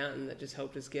good accountant that just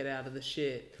helped us get out of the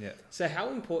shit. Yeah. So how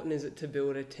important is it to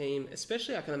build a team,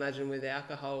 especially I can imagine with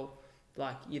alcohol,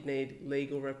 like you'd need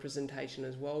legal representation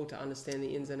as well to understand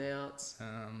the ins and outs?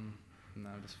 No,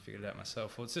 I just figured it out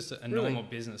myself. Well, it's just a normal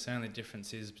business. The only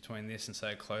difference is between this and,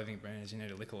 say, a clothing brand is you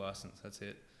need a liquor license. That's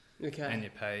it. Okay. And you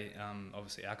pay,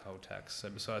 obviously, alcohol tax. So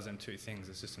besides them two things,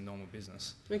 it's just a normal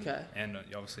business. Okay. And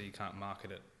obviously, you can't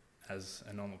market it as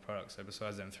a normal product. So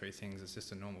besides them three things, it's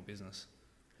just a normal business.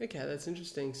 Okay, that's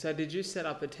interesting. So did you set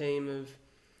up a team of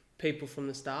people from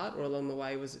the start, or along the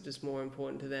way, was it just more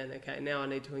important to then, okay, now I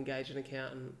need to engage an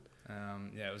accountant?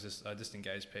 It was just, I just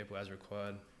engaged people as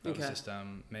required. It was just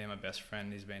me and my best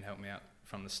friend. He's been helping me out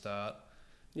from the start.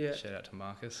 Yeah. Shout out to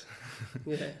Marcus.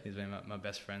 He's been my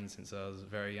best friend since I was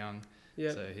very young.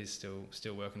 Yeah. So he's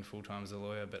still working full time as a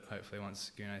lawyer, but hopefully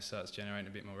once Gooné starts generating a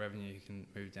bit more revenue, he can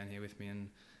move down here with me and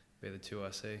be the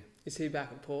 2IC. Is he back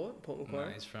at Port Macquarie?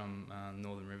 No, he's from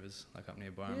Northern Rivers, like up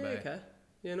near Byron Bay. Okay.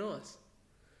 Yeah, nice.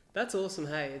 That's awesome.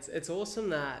 Hey, it's awesome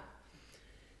that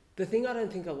the thing I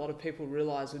don't think a lot of people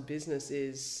realise with business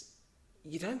is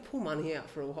you don't pull money out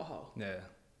for a while. Yeah.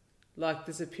 Like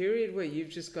there's a period where you've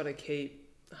just got to keep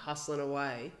hustling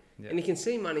away, and you can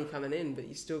see money coming in, but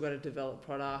you still got to develop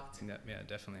product. Yeah,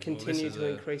 definitely. Continue to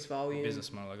increase volume. The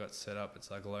business model I got set up, it's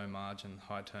like low margin,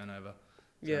 high turnover.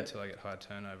 So until I get high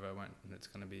turnover, it's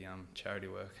going to be charity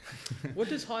work. What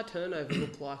does high turnover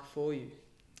look like for you?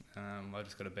 I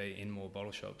just got to be in more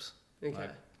bottle shops. Okay.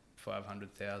 Like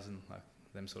 500,000, like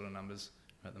them sort of numbers.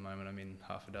 At the moment, I'm in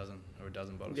half a dozen or a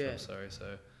dozen bottle shops. Sorry,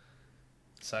 so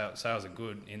sales are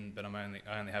good but I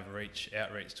only have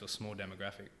outreach to a small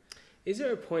demographic. Is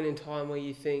there a point in time where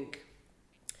you think,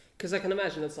 because I can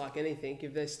imagine it's like anything,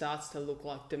 if there starts to look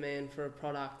like demand for a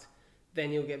product,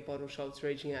 then you'll get bottle shops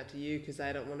reaching out to you because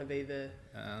they don't want to be the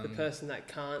person that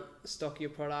can't stock your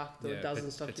product or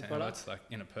doesn't stock your product? It's like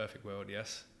in a perfect world,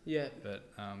 yes. Yeah. But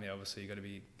obviously you've got to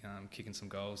be kicking some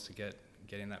goals to get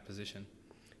in that position.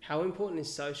 How important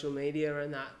is social media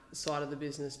and that side of the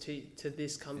business to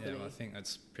this company? Yeah, well, I think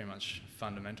that's pretty much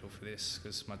fundamental for this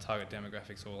because my target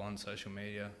demographic's all on social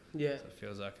media. Yeah. So it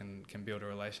feels like I can build a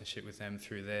relationship with them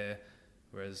through there,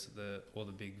 whereas all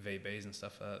the big VBs and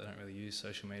stuff, they don't really use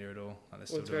social media at all. Like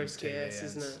it's very scarce, TV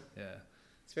isn't it? Yeah.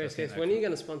 It's very scarce. When are you going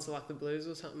to sponsor like the Blues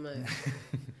or something, mate?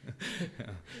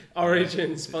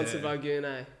 Origin, sponsored by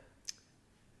Gooné.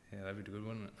 Yeah, that'd be good,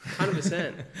 wouldn't it?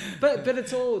 100%. But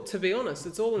it's all, to be honest,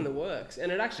 it's all in the works. And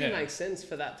it actually makes sense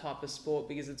for that type of sport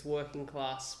because it's working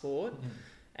class sport. Mm-hmm.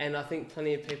 And I think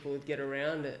plenty of people would get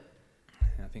around it.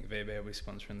 Yeah, I think VB will be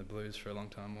sponsoring the Blues for a long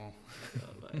time more.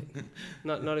 Oh, mate.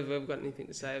 Not if we've got anything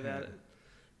to say about it.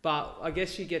 But I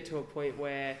guess you get to a point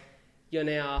where you're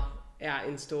now out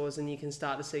in stores and you can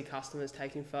start to see customers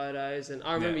taking photos. And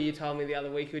I remember you told me the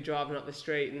other week you were driving up the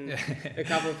street and a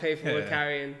couple of people were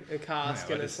carrying a cask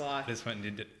and it's like... I just went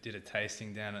and did a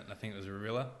tasting down at, I think it was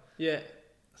Rilla. Yeah.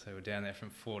 So we're down there from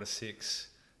 4 to 6.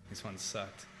 This one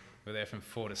sucked. We're there from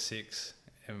 4 to 6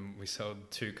 and we sold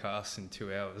 2 casks in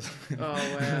 2 hours. Oh,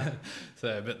 wow.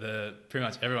 But pretty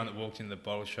much everyone that walked into the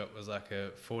bottle shop was like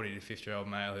a 40 to 50-year-old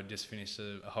male who'd just finished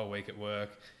a whole week at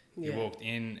work. He walked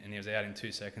in and he was out in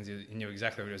 2 seconds. He knew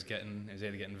exactly what he was getting. He was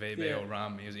either getting VB or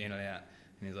rum. He was in and out.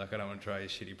 And he's like, I don't want to try your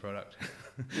shitty product.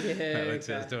 I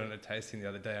was doing a tasting the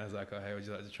other day and I was like, oh, hey, would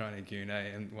you like to try any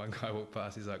Gooné? And one guy walked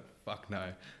past, he's like, fuck no.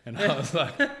 And I was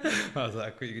like,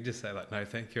 well, you could just say like, no,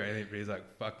 thank you or anything. But he's like,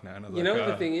 fuck no. And I was what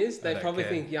the thing is? They probably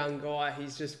think young guy,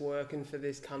 he's just working for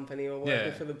this company or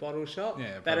working for the bottle shop.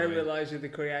 Yeah, they don't realise you're the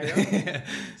creator.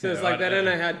 So it's like, they don't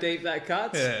know how deep that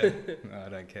cuts. No, I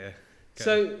don't care.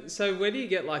 Okay. So where do you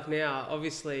get like now?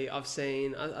 Obviously, I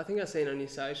think I've seen on your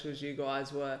socials you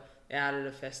guys were out at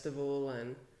a festival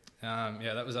and...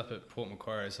 that was up at Port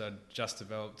Macquarie. So I just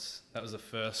developed... That was the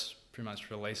first pretty much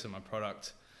release of my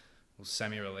product, or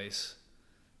semi-release,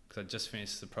 because I just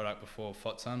finished the product before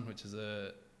Fotsun, which is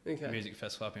a music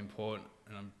festival up in Port,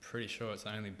 and I'm pretty sure it's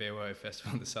the only BYO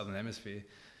festival in the Southern Hemisphere.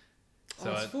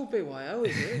 So it's full BYO,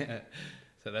 is it? Yeah.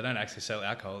 So they don't actually sell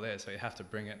alcohol there, so you have to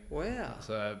bring it. Wow.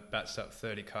 So I batched up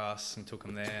 30 casks and took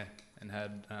them there and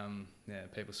had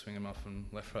people swing them off from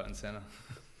left, right and centre.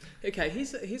 Okay,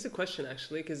 here's a question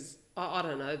actually, because I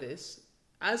don't know this.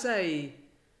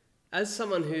 As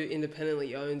someone who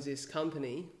independently owns this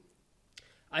company,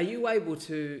 are you able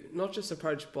to not just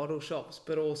approach bottle shops,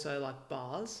 but also like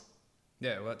bars?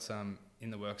 Yeah, well, that's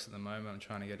in the works at the moment. I'm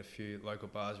trying to get a few local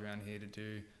bars around here to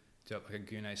do up like a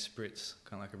Gooné spritz,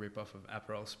 kind of like a rip-off of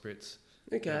Aperol spritz.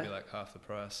 Okay. It'll be like half the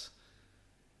price.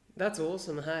 That's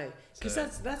awesome, hey. Because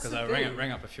that's because I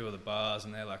rang up a few of the bars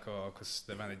and they're like, because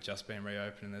they've only just been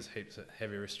reopened and there's heaps of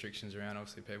heavy restrictions around.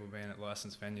 Obviously, people being at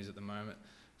licensed venues at the moment,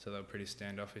 so they were pretty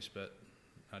standoffish. But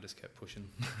I just kept pushing.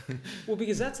 Well,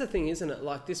 because that's the thing, isn't it?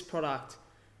 Like this product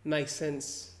makes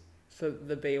sense for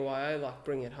the BYO, like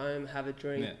bring it home, have a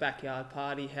drink, backyard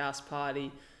party, house party,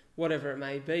 whatever it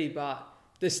may be. But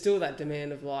there's still that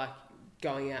demand of like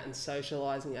going out and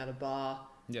socialising at a bar.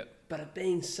 Yeah. But it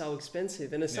being so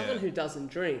expensive. And as someone who doesn't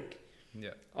drink,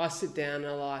 I sit down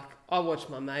and I watch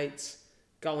my mates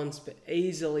go and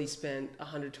easily spend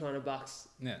 $100-200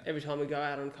 every time we go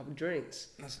out on a couple of drinks.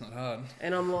 That's not hard.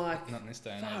 And I'm like, not in this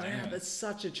day and age anyway. That's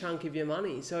such a chunk of your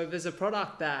money. So if there's a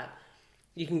product that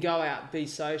you can go out, be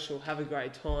social, have a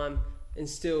great time, and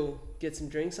still get some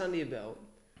drinks under your belt,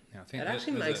 I think it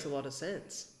actually makes a lot of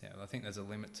sense. Yeah, well, I think there's a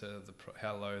limit to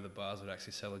how low the bars would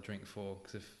actually sell a drink for,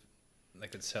 because if they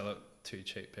could sell it too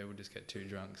cheap, people just get too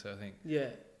drunk. So I think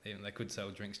even they could sell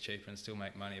drinks cheaper and still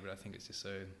make money, but I think it's just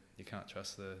so you can't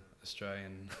trust the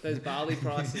Australian... Those barley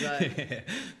prices, eh? Yeah,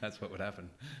 that's what would happen.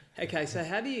 Okay, so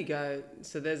how do you go...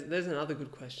 So there's another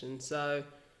good question. So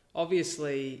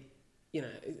obviously, you know,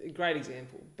 a great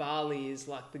example. Bali is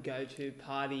like the go-to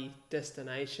party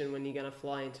destination when you're going to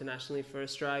fly internationally for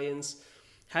Australians.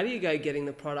 How do you go getting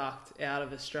the product out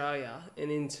of Australia and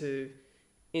into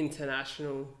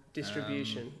international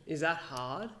distribution? Is that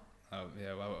hard? Oh,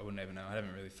 yeah, well, I wouldn't even know. I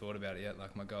haven't really thought about it yet.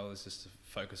 Like, my goal is just to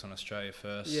focus on Australia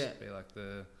first. Yeah. Be like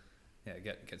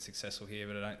get successful here,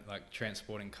 but I don't like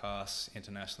transporting casks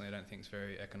internationally. I don't think it's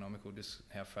very economical, just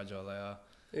how fragile they are.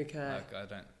 Okay. Like, I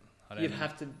don't.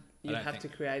 You'd have to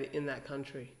create it in that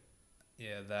country.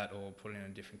 Yeah, that or put it in a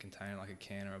different container, like a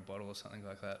can or a bottle or something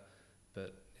like that.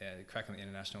 But yeah, cracking the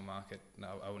international market,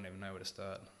 no, I wouldn't even know where to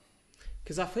start.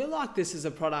 Because I feel like this is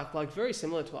a product like very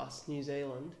similar to us, New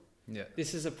Zealand. Yeah.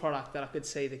 This is a product that I could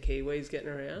see the Kiwis getting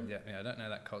around. Yeah, I don't know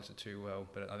that culture too well,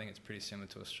 but I think it's pretty similar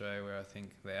to Australia, where I think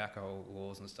the alcohol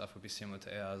laws and stuff would be similar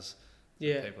to ours.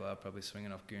 Yeah. People are probably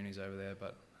swinging off Goonies over there,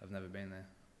 but I've never been there.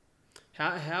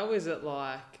 How is it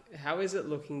like? How is it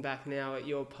looking back now at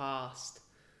your past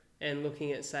and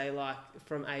looking at, say, like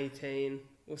from 18,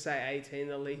 we'll say 18,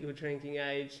 the legal drinking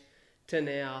age, to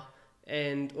now,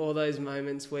 and all those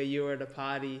moments where you were at a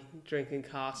party drinking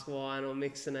cask wine or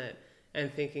mixing it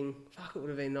and thinking, fuck, it would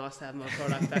have been nice to have my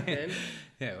product back then?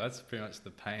 Yeah, well, that's pretty much the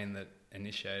pain that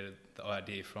initiated the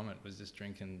idea from it, was just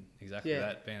drinking exactly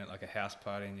that, being at like a house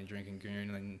party and you're drinking goon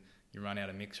and then you run out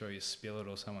of mixer or you spill it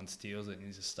or someone steals it and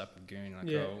you're just stuck with goon.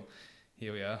 Like, oh,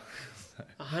 here we are.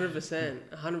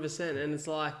 100%. And it's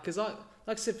like, because like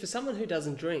I said, for someone who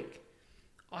doesn't drink,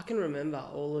 I can remember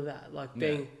all of that. Like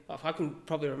being, I can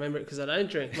probably remember it because I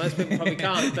don't drink. Most people probably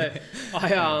can't, but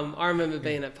I remember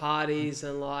being at parties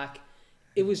and like,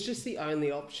 it was just the only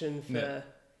option for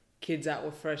kids that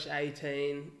were fresh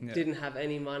 18, didn't have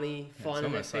any money,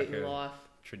 finding their feet in life.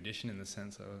 Tradition in the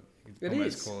sense of, you could it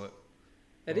almost is. call it.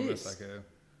 It almost is. like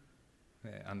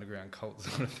a underground cult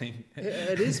sort of thing.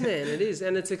 It is, man. It is.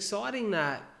 And it's exciting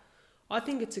that, I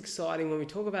think it's exciting when we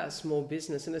talk about small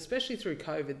business, and especially through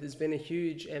COVID, there's been a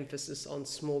huge emphasis on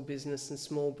small business and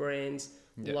small brands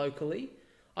locally.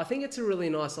 I think it's a really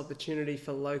nice opportunity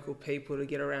for local people to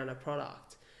get around a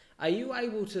product. Are you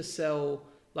able to sell,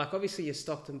 like obviously your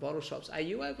Stockton bottle shops, are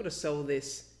you able to sell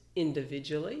this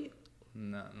individually?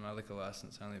 No, my liquor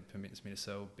license only permits me to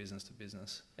sell business to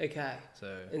business. Okay.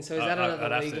 So is that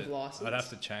another league of license? I'd have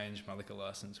to change my liquor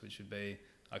license, which would be,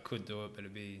 I could do it, but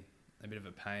it'd be a bit of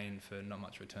a pain for not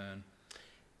much return.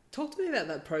 Talk to me about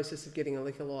that process of getting a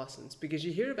liquor license, because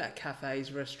you hear about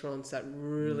cafes, restaurants that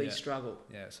really struggle.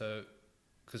 Yeah, so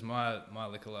because my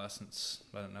liquor license,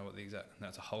 I don't know what the exact, no,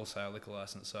 it's a wholesale liquor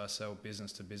license, so I sell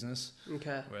business to business.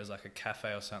 Okay. Whereas like a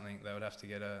cafe or something, they would have to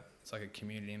get it's like a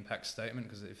community impact statement,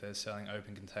 because if they're selling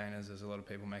open containers, there's a lot of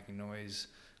people making noise,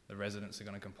 the residents are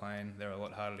going to complain, they're a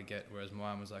lot harder to get, whereas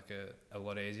mine was like a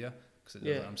lot easier, because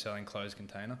I'm selling closed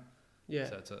container. Yeah.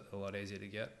 So it's a lot easier to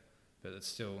get. but it's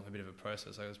still a bit of a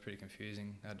process. Like, it was pretty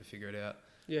confusing. I had to figure it out.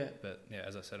 Yeah. But yeah,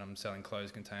 as I said, I'm selling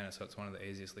closed containers, so it's one of the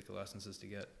easiest liquor licenses to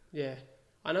get. Yeah.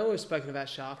 I know we've spoken about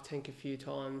Shark Tank a few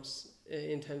times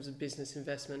in terms of business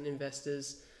investment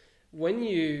investors. When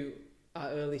you are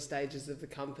early stages of the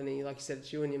company, like you said,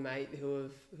 it's you and your mate who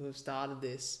have started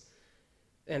this,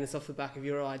 and it's off the back of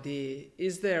your idea.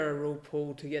 Is there a real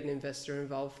pull to get an investor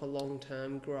involved for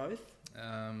long-term growth?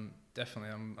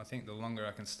 Definitely. I think the longer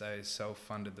I can stay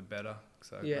self-funded, the better.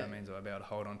 So that means I'll be able to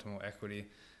hold on to more equity.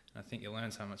 And I think you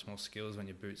learn so much more skills when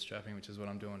you're bootstrapping, which is what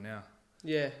I'm doing now.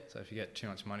 Yeah. So if you get too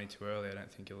much money too early, I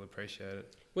don't think you'll appreciate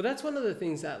it. Well, that's one of the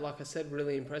things that, like I said,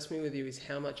 really impressed me with you is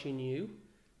how much you knew.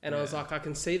 And I was like, I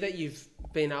can see that you've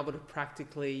been able to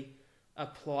practically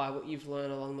apply what you've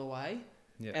learned along the way.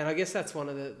 Yeah. And I guess that's one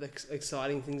of the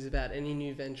exciting things about any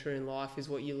new venture in life is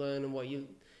what you learn and what you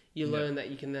learn that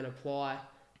you can then apply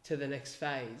to the next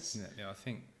phase. Yeah, I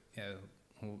think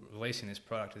releasing this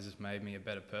product has just made me a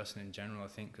better person in general, I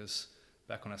think, because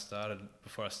back when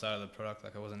before I started the product,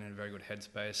 like, I wasn't in a very good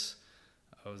headspace.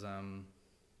 I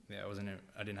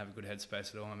didn't have a good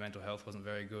headspace at all. My mental health wasn't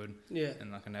very good. Yeah.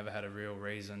 And like, I never had a real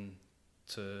reason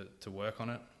to work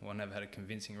on it. Well, I never had a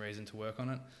convincing reason to work on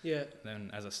it. Yeah. Then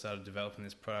as I started developing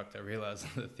this product, I realised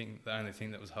the only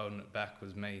thing that was holding it back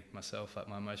was myself, like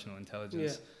my emotional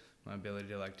intelligence. Yeah. My ability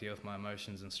to like deal with my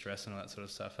emotions and stress and all that sort of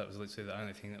stuff. That was literally the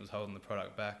only thing that was holding the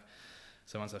product back.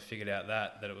 So once I figured out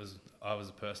that I was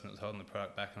the person that was holding the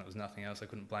product back and it was nothing else, I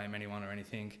couldn't blame anyone or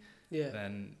anything. Yeah.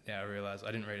 Then I realised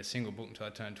I didn't read a single book until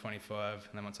I turned 25.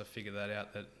 And then once I figured that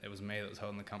out, that it was me that was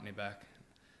holding the company back.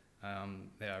 I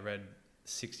read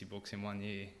 60 books in 1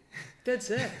 year. Dead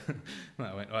set.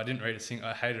 I didn't read a single.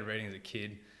 I hated reading as a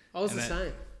kid. I was the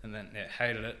same. And then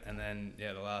hated it. And then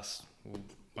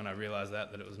when I realised that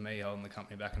it was me holding the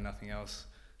company back and nothing else,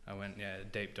 I went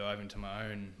deep dive into my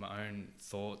own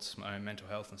thoughts, my own mental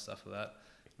health and stuff like that.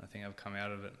 And I think I've come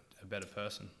out of it a better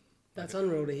person. That's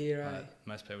unreal to hear, eh?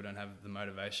 Most people don't have the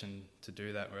motivation to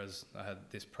do that, whereas I had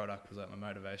this product was like my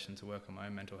motivation to work on my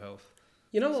own mental health.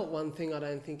 You know what? One thing I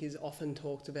don't think is often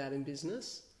talked about in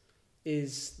business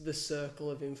is the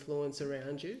circle of influence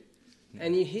around you. Yeah,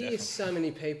 and you hear so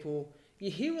many people,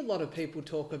 you hear a lot of people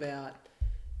talk about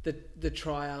the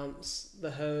triumphs, the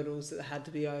hurdles that had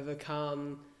to be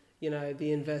overcome,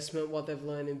 the investment, what they've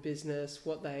learned in business,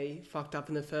 what they fucked up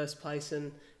in the first place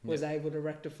and was able to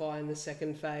rectify in the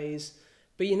second phase.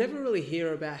 But you never really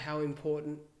hear about how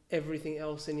important everything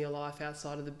else in your life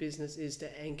outside of the business is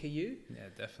to anchor you. Yeah,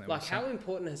 definitely. Like, how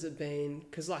important has it been?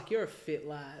 Because, like, you're a fit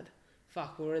lad.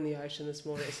 Fuck, we were in the ocean this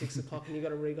morning at 6 o'clock and you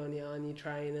got a rig on you and you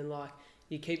train and, like,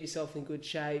 you keep yourself in good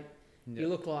shape. Yep. You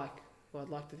look like... Well, I'd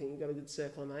like to think you've got a good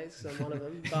circle of mates because I'm one of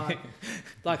them. But,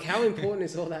 like, how important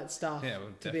is all that stuff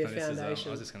to be a foundation?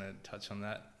 I was just going to touch on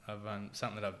that.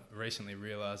 Something that I've recently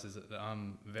realised is that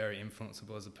I'm very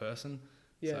influenceable as a person.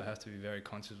 Yeah. So I have to be very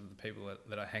conscious of the people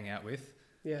that I hang out with.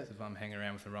 Yeah. So if I'm hanging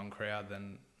around with the wrong crowd,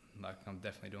 then, like, I'm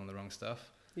definitely doing the wrong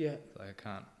stuff. Yeah. Like,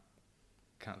 I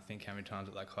can't think how many times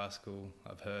at, like, high school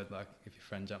I've heard, like, if your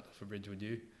friend jumped off a bridge, would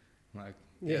you? Like,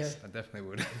 yes, I definitely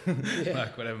would.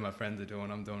 Like, whatever my friends are doing,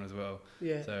 I'm doing as well.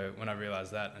 Yeah. So when I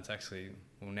realised that, it's actually,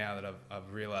 now that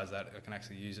I've realised that, I can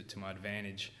actually use it to my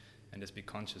advantage and just be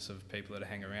conscious of people that I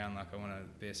hang around. Like, I want to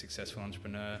be a successful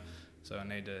entrepreneur, so I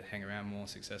need to hang around more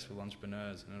successful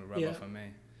entrepreneurs and it'll rub off on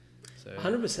me. So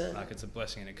 100%. Like, it's a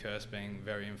blessing and a curse being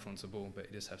very influenceable, but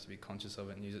you just have to be conscious of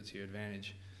it and use it to your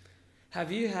advantage.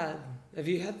 Have you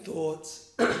had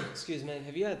thoughts, excuse me,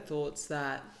 have you had thoughts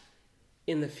that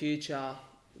in the future,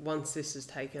 once this is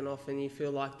taken off and you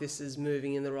feel like this is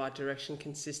moving in the right direction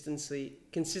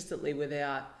consistently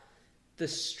without the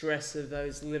stress of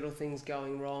those little things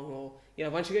going wrong, or,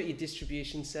 once you got your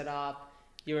distribution set up,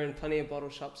 you're in plenty of bottle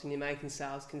shops and you're making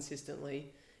sales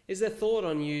consistently, is there thought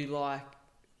on you, like,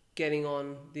 getting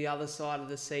on the other side of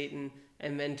the seat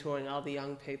and mentoring other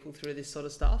young people through this sort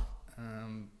of stuff?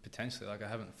 Potentially. Like, I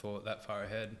haven't thought that far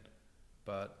ahead,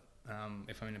 but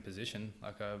if I'm in a position,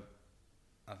 like,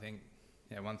 I think,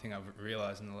 one thing I've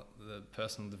realised in the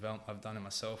personal development I've done in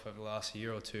myself over the last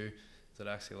year or two is that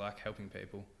I actually like helping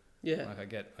people. Yeah. Like,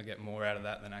 I get more out of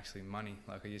that than actually money.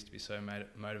 Like, I used to be so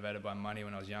motivated by money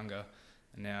when I was younger,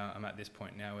 and now I'm at this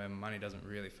point now where money doesn't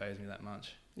really faze me that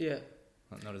much. Yeah.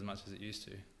 Not as much as it used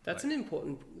to. That's an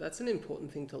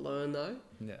important thing to learn, though.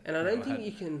 Yeah. And I don't think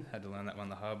you can... Had to learn that one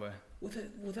the hard way.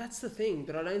 Well, that's the thing.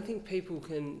 But I don't think people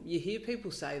can... You hear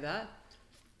people say that,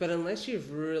 but unless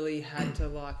you've really had to,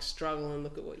 like, struggle and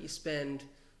look at what you spend,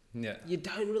 you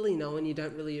don't really know and you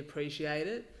don't really appreciate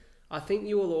it. I think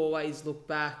you will always look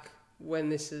back when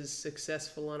this is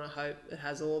successful, and I hope it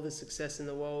has all the success in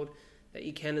the world, that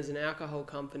you can as an alcohol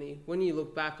company. When you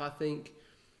look back, I think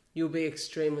you'll be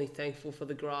extremely thankful for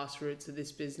the grassroots of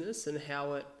this business and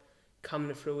how it come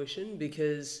to fruition,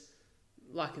 because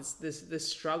like it's this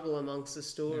struggle amongst the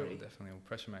story. Yeah, definitely. Well,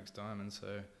 pressure makes diamonds.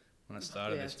 So when I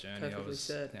started this journey, I was,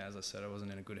 as I said, I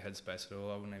wasn't in a good headspace at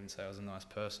all. I wouldn't even say I was a nice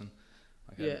person.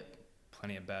 I had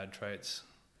plenty of bad traits.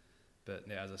 But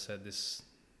yeah, as I said, the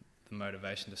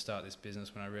motivation to start this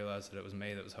business, when I realised that it was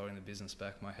me that was holding the business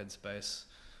back, my headspace,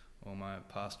 all my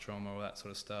past trauma, all that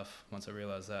sort of stuff. Once I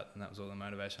realised that, and that was all the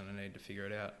motivation I needed to figure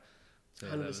it out. So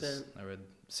 100%. I read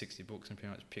 60 books and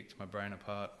pretty much picked my brain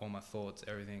apart, all my thoughts,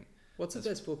 everything. What's the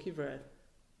best book you've read?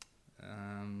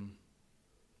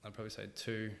 I'd probably say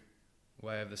 2,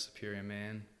 Way of the Superior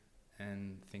Man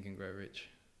and Think and Grow Rich.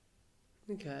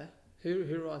 Okay.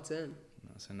 Who writes them?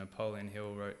 So Napoleon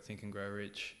Hill wrote Think and Grow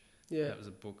Rich. Yeah. That was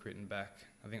a book written back,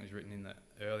 I think it was written in the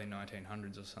early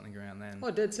 1900s or something around then.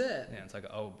 Oh, dead set. Yeah, it's like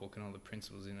an old book and all the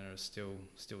principles in it are still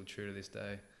true to this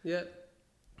day. Yeah.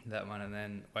 That one, and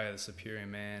then Way of the Superior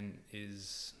Man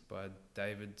is by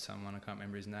David someone, I can't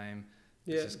remember his name.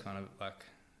 Yeah. It's just kind of like,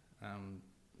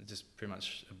 it's just pretty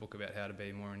much a book about how to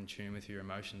be more in tune with your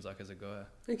emotions, like as a guy.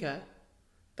 Okay.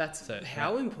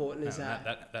 How important is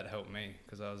that? That helped me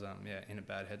because I was in a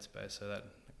bad headspace, so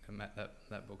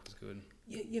that book was good.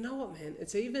 You know what, man?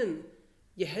 It's even,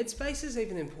 your headspace is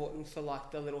even important for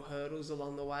like the little hurdles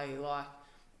along the way, like,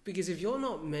 because if you're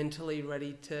not mentally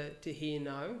ready to hear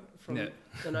no from an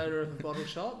owner of a bottle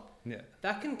shop,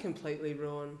 that can completely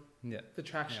ruin the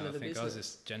traction of the business. I think I was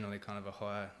just generally kind of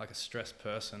a stressed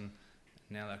person.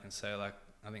 Now that I can say, like,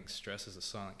 I think stress is a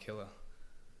silent killer.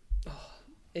 Oh,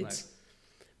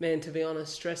 man, to be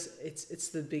honest, stress, it's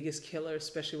the biggest killer,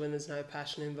 especially when there's no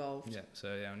passion involved. Yeah,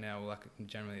 so now like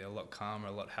generally a lot calmer,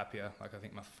 a lot happier. Like I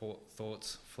think my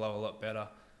thoughts flow a lot better.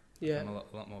 Yeah. I'm a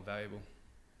lot more valuable.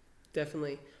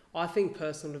 Definitely. I think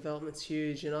personal development's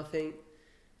huge, and I think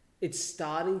it's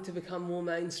starting to become more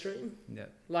mainstream. Yeah.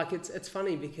 Like it's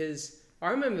funny because I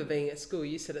remember being at school,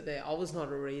 you said it there, I was not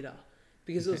a reader.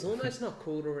 Because it was almost not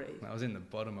cool to read. I was in the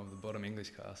bottom of the bottom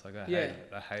English class. Like I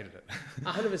hated it.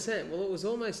 100%. Well, it was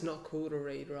almost not cool to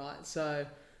read, right? So,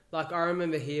 like, I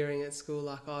remember hearing at school,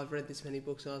 like, oh, I've read this many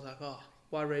books, and I was like, oh,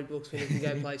 why read books when you can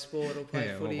go play sport or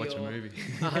play footy or watch a movie?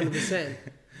 100%.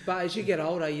 But as you get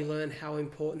older, you learn how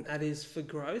important that is for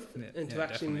growth and to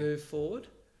actually move forward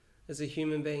as a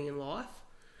human being in life.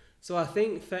 So I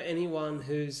think for anyone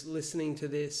who's listening to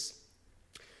this,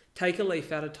 take a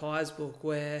leaf out of Ty's book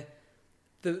where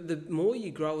the more you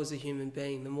grow as a human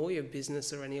being, the more your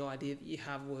business or any idea that you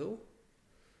have will.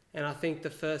 And I think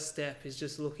the first step is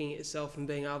just looking at yourself and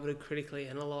being able to critically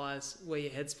analyse where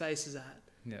your headspace is at.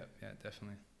 Yeah,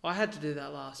 definitely. I had to do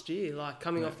that last year, like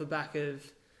coming off the back of,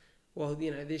 well,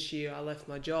 this year I left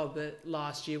my job, but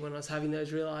last year when I was having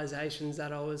those realisations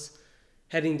that I was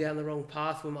heading down the wrong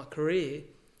path with my career,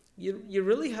 you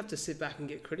really have to sit back and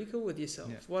get critical with yourself.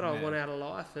 What I want out of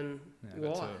life and why.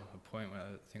 I got to a point where I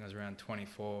think I was around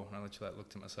 24 and I literally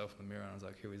looked at myself in the mirror and I was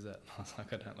like, who is that? I was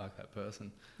like, I don't like that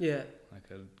person. Yeah. Like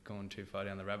I'd gone too far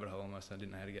down the rabbit hole almost. I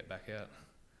didn't know how to get back out.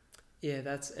 Yeah,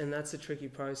 that's a tricky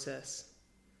process.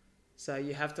 So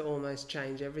you have to almost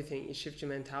change everything. You shift your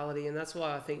mentality, and that's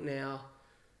why I think now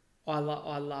I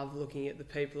love looking at the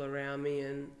people around me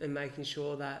and making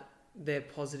sure that they're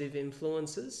positive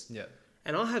influences. Yeah.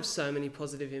 And I have so many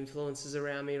positive influences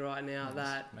around me right now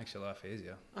that makes your life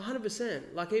easier.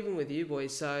 100%. Like even with you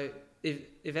boys. So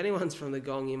if anyone's from the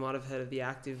Gong, you might have heard of the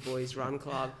Active Boys Run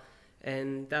Club,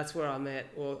 and that's where I met.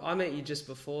 Well, I met you just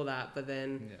before that, but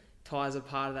then Ty's a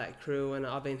part of that crew, and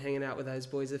I've been hanging out with those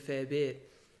boys a fair bit.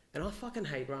 And I fucking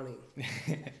hate running.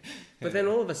 But then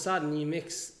all of a sudden you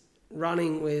mix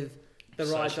running with the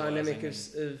right dynamic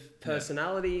of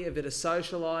personality, a bit of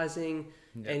socialising,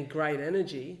 and great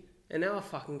energy. And now I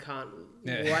fucking can't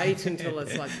wait until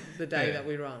it's like the day that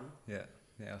we run. Yeah.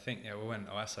 Yeah, I think when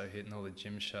ISO hit and all the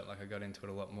gyms shut, like I got into it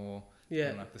a lot more. Yeah.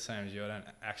 And like the same as you, I don't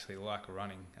actually like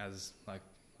running as like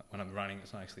when I'm running,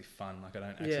 it's not actually fun. Like I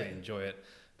don't actually enjoy it,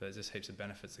 but there's just heaps of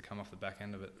benefits that come off the back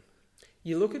end of it.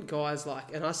 You look at guys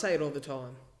like, and I say it all the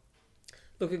time,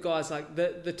 look at guys like,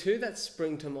 the two that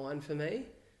spring to mind for me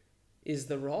is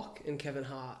The Rock and Kevin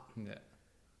Hart. Yeah.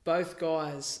 Both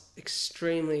guys,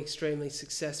 extremely, extremely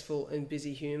successful and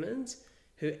busy humans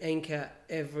who anchor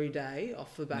every day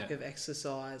off the back of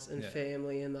exercise and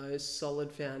family and those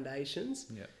solid foundations.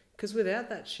 Yeah. Because without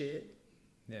that shit...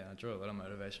 Yeah, I draw a lot of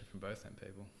motivation from both them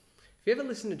people. Have you ever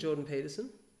listened to Jordan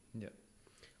Peterson? Yeah.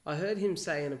 I heard him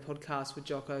say in a podcast with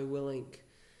Jocko Willink,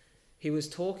 it was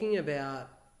a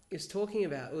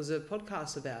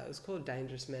podcast about, it was called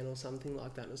Dangerous Men or something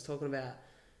like that. It was talking about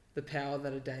the power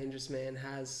that a dangerous man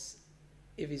has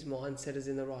if his mindset is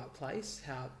in the right place,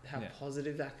 how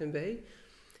positive that can be.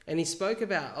 And he spoke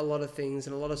about a lot of things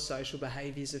and a lot of social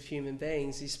behaviours of human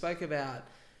beings. He spoke about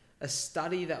a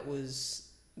study that was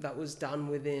done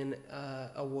within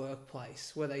a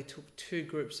workplace where they took two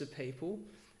groups of people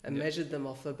and measured them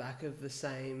off the back of the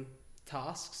same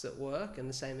tasks at work and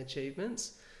the same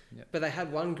achievements. Yep. But they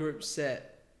had one group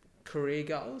set career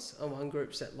goals and one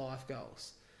group set life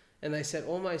goals. And they said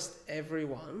almost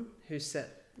everyone who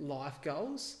set life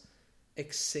goals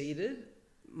exceeded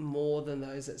more than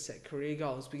those that set career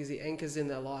goals, because the anchors in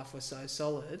their life were so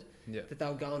solid that they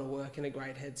were going to work in a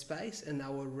great headspace and they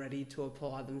were ready to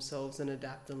apply themselves and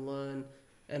adapt and learn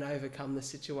and overcome the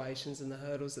situations and the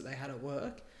hurdles that they had at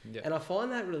work. Yep. And I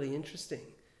find that really interesting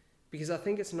because I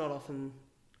think it's not often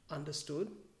understood.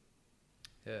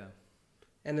 Yeah.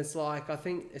 And it's like, I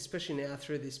think especially now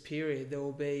through this period, there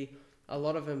will be a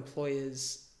lot of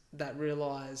employers that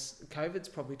realise COVID's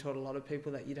probably taught a lot of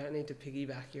people that you don't need to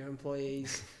piggyback your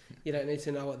employees. You don't need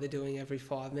to know what they're doing every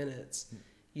 5 minutes.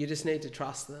 You just need to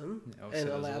trust them and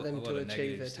allow them to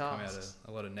achieve their tasks.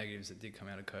 A lot of negatives that did come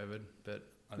out of COVID, but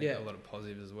I think a lot of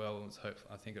positives as well.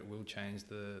 I think it will change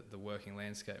the working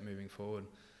landscape moving forward.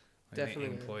 Definitely.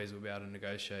 Employees will be able to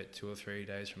negotiate 2 or 3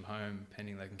 days from home,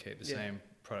 pending they can keep the same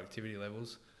productivity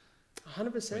levels.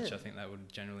 100%. Which I think that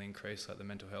would generally increase like the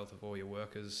mental health of all your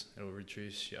workers. It'll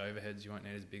reduce your overheads. You won't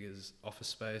need as big as office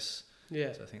space.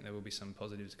 Yeah. So I think there will be some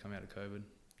positives to come out of COVID.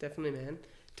 Definitely, man.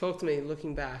 Talk to me,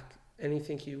 looking back,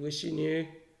 anything you wish you knew?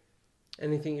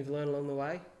 Anything you've learned along the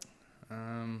way?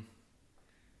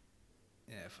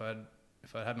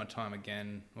 If I'd had my time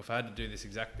again, or if I had to do this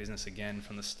exact business again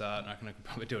from the start, and I could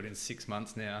probably do it in 6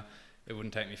 months now, it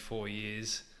wouldn't take me 4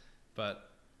 years. But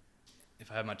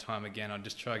if I had my time again, I'd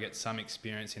just try to get some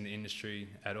experience in the industry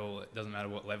at all. It doesn't matter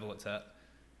what level it's at.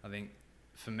 I think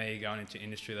for me, going into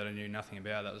industry that I knew nothing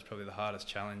about, that was probably the hardest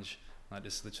challenge. Like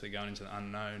just literally going into the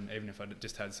unknown. Even if I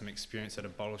just had some experience at a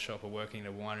bottle shop or working in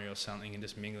a winery or something and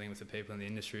just mingling with the people in the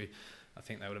industry, I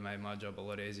think that would have made my job a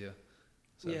lot easier.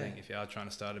 So I think if you are trying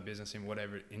to start a business in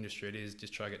whatever industry it is,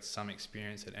 just try to get some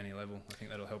experience at any level. I think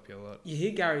that'll help you a lot. You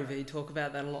hear Gary Vee talk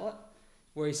about that a lot,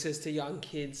 where he says to young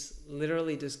kids,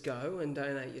 literally just go and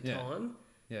donate your time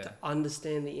to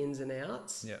understand the ins and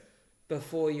outs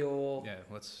before you're...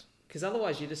 Because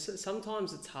otherwise you just...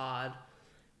 Sometimes it's hard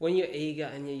when you're eager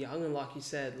and you're young, and like you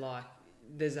said, like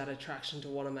there's that attraction to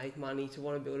want to make money, to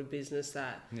want to build a business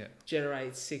that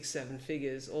generates 6-7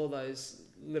 figures, all those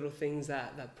little things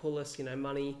that pull us.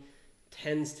 Money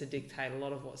tends to dictate a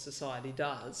lot of what society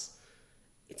does.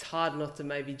 It's hard not to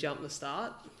maybe jump the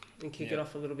start and kick it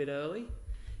off a little bit early.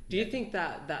 Do you think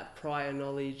that prior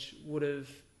knowledge would have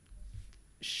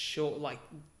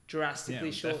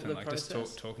drastically shortened the process?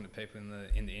 Just talking to people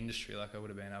in the industry, like I would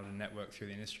have been able to network through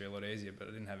the industry a lot easier, but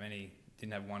I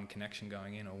didn't have one connection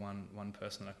going in or one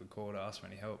person I could call to ask for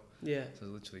any help. Yeah. So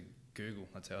it was literally Google.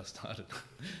 That's how I started.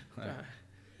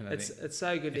 It's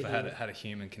so good to hear. If I had a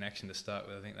human connection to start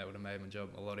with, I think that would have made my job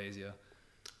a lot easier.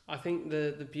 I think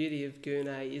the beauty of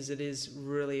Gooné is it is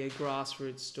really a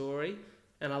grassroots story,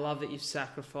 and I love that you've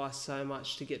sacrificed so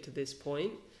much to get to this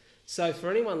point. So for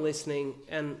anyone listening,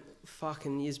 and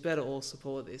fucking yous better all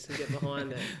support this and get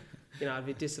behind it. I'd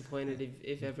be disappointed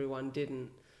if everyone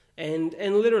didn't. And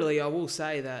literally, I will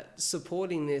say that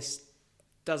supporting this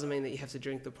doesn't mean that you have to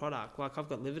drink the product. Like, I've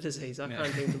got liver disease, I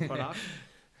can't drink the product.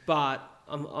 But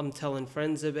I'm telling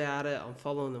friends about it, I'm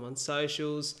following them on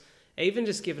socials, even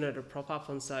just giving it a prop up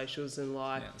on socials, and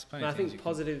I think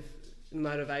positive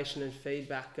motivation and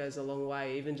feedback goes a long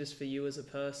way, even just for you as a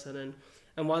person.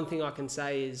 And one thing I can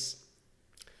say is,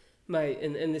 mate,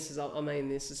 and this is,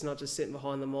 it's not just sitting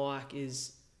behind the mic,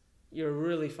 is you're a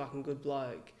really fucking good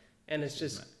bloke. And it's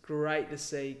just great to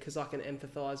see, because I can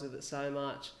empathise with it so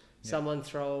much. Someone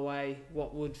throw away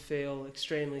what would feel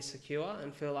extremely secure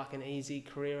and feel like an easy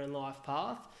career and life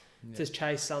path to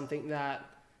chase something that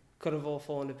could have all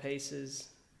fallen to pieces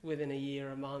within a year,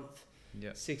 a month,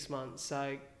 6 months.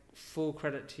 So full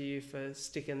credit to you for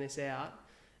sticking this out.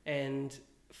 And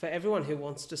for everyone who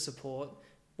wants to support,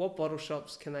 what bottle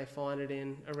shops can they find it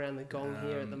in around the Gong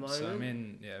here at the moment? So I'm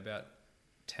in about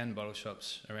 10 bottle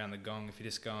shops around the Gong. If you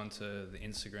just go onto the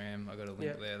Instagram, I got a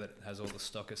link there that has all the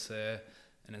stockists there,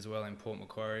 and as well in Port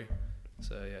Macquarie.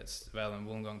 So it's available in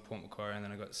Wollongong, Port Macquarie, and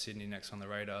then I've got Sydney next on the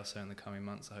radar. So in the coming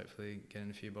months, I hopefully get in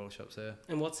a few bottle shops there.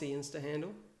 And what's the Insta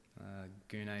handle?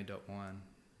 Gooné.wine.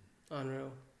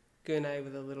 Unreal. Gooné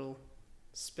with a little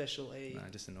special E. No,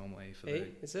 just a normal E for the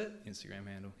is it? Instagram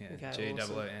handle. Yeah, okay,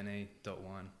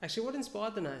 GOONE.wine. Actually, what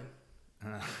inspired the name?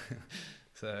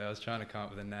 So I was trying to come up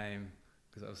with a name,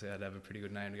 because obviously I'd have a pretty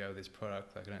good name to go with this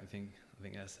product. Like I I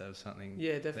think it has to have something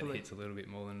definitely that hits a little bit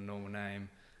more than a normal name.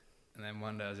 And then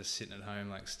one day I was just sitting at home,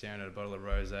 like staring at a bottle of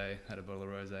rosé. Had a bottle of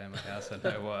rosé in my house. I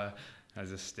don't know why. I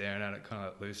was just staring at it kind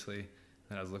of like loosely.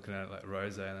 And I was looking at it like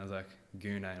rosé, and I was like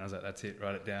Gooné, and I was like, that's it,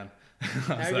 write it down.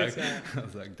 I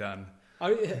was like, done.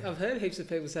 I've heard heaps of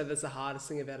people say that's the hardest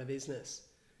thing about a business.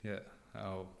 Yeah.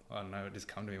 Oh, I don't know. It just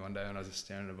come to me one day when I was just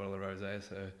staring at a bottle of rosé.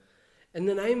 So. And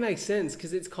the name makes sense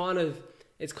because it's kind of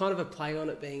a play on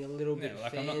it being a little bit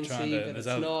like fancy, I'm not trying to, but there's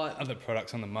it's not. Other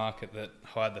products on the market that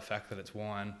hide the fact that it's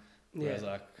wine. Whereas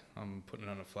like I'm putting it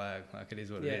on a flag, like it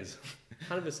is what it is.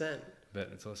 100%.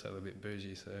 But it's also a little bit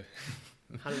bougie, so.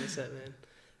 100%, man.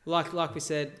 Like we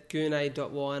said,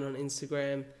 Gooné.wine on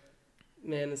Instagram.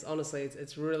 Man,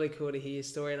 it's really cool to hear your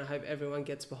story, and I hope everyone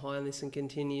gets behind this and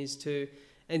continues to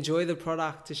enjoy the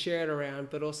product, to share it around,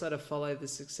 but also to follow the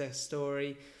success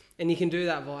story. And you can do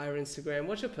that via Instagram.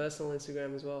 What's your personal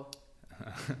Instagram as well?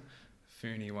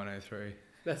 Foony103.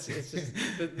 It's just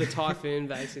the typhoon,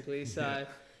 basically. So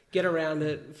get around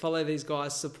it, follow these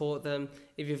guys, support them.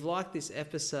 If you've liked this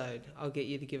episode, I'll get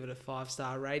you to give it a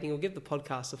 5-star rating, or give the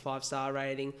podcast a 5-star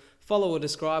rating. Follow or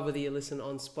describe whether you listen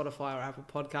on Spotify or Apple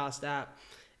Podcast app.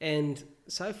 And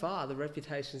so far, the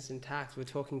reputation's intact. We're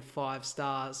talking 5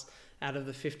 stars out of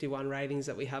the 51 ratings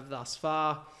that we have thus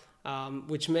far,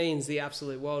 which means the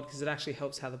absolute world, because it actually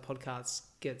helps how the podcast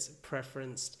gets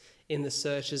preferenced in the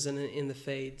searches and in the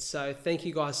feed. So thank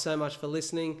you guys so much for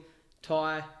listening.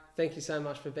 Ty, thank you so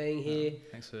much for being here.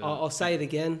 Thanks for... I'll say it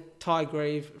again. Ty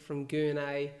Grieve from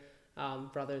Gooné.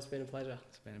 Brother, it's been a pleasure.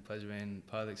 It's been a pleasure being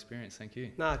part of the experience. Thank you.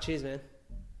 Cheers, man.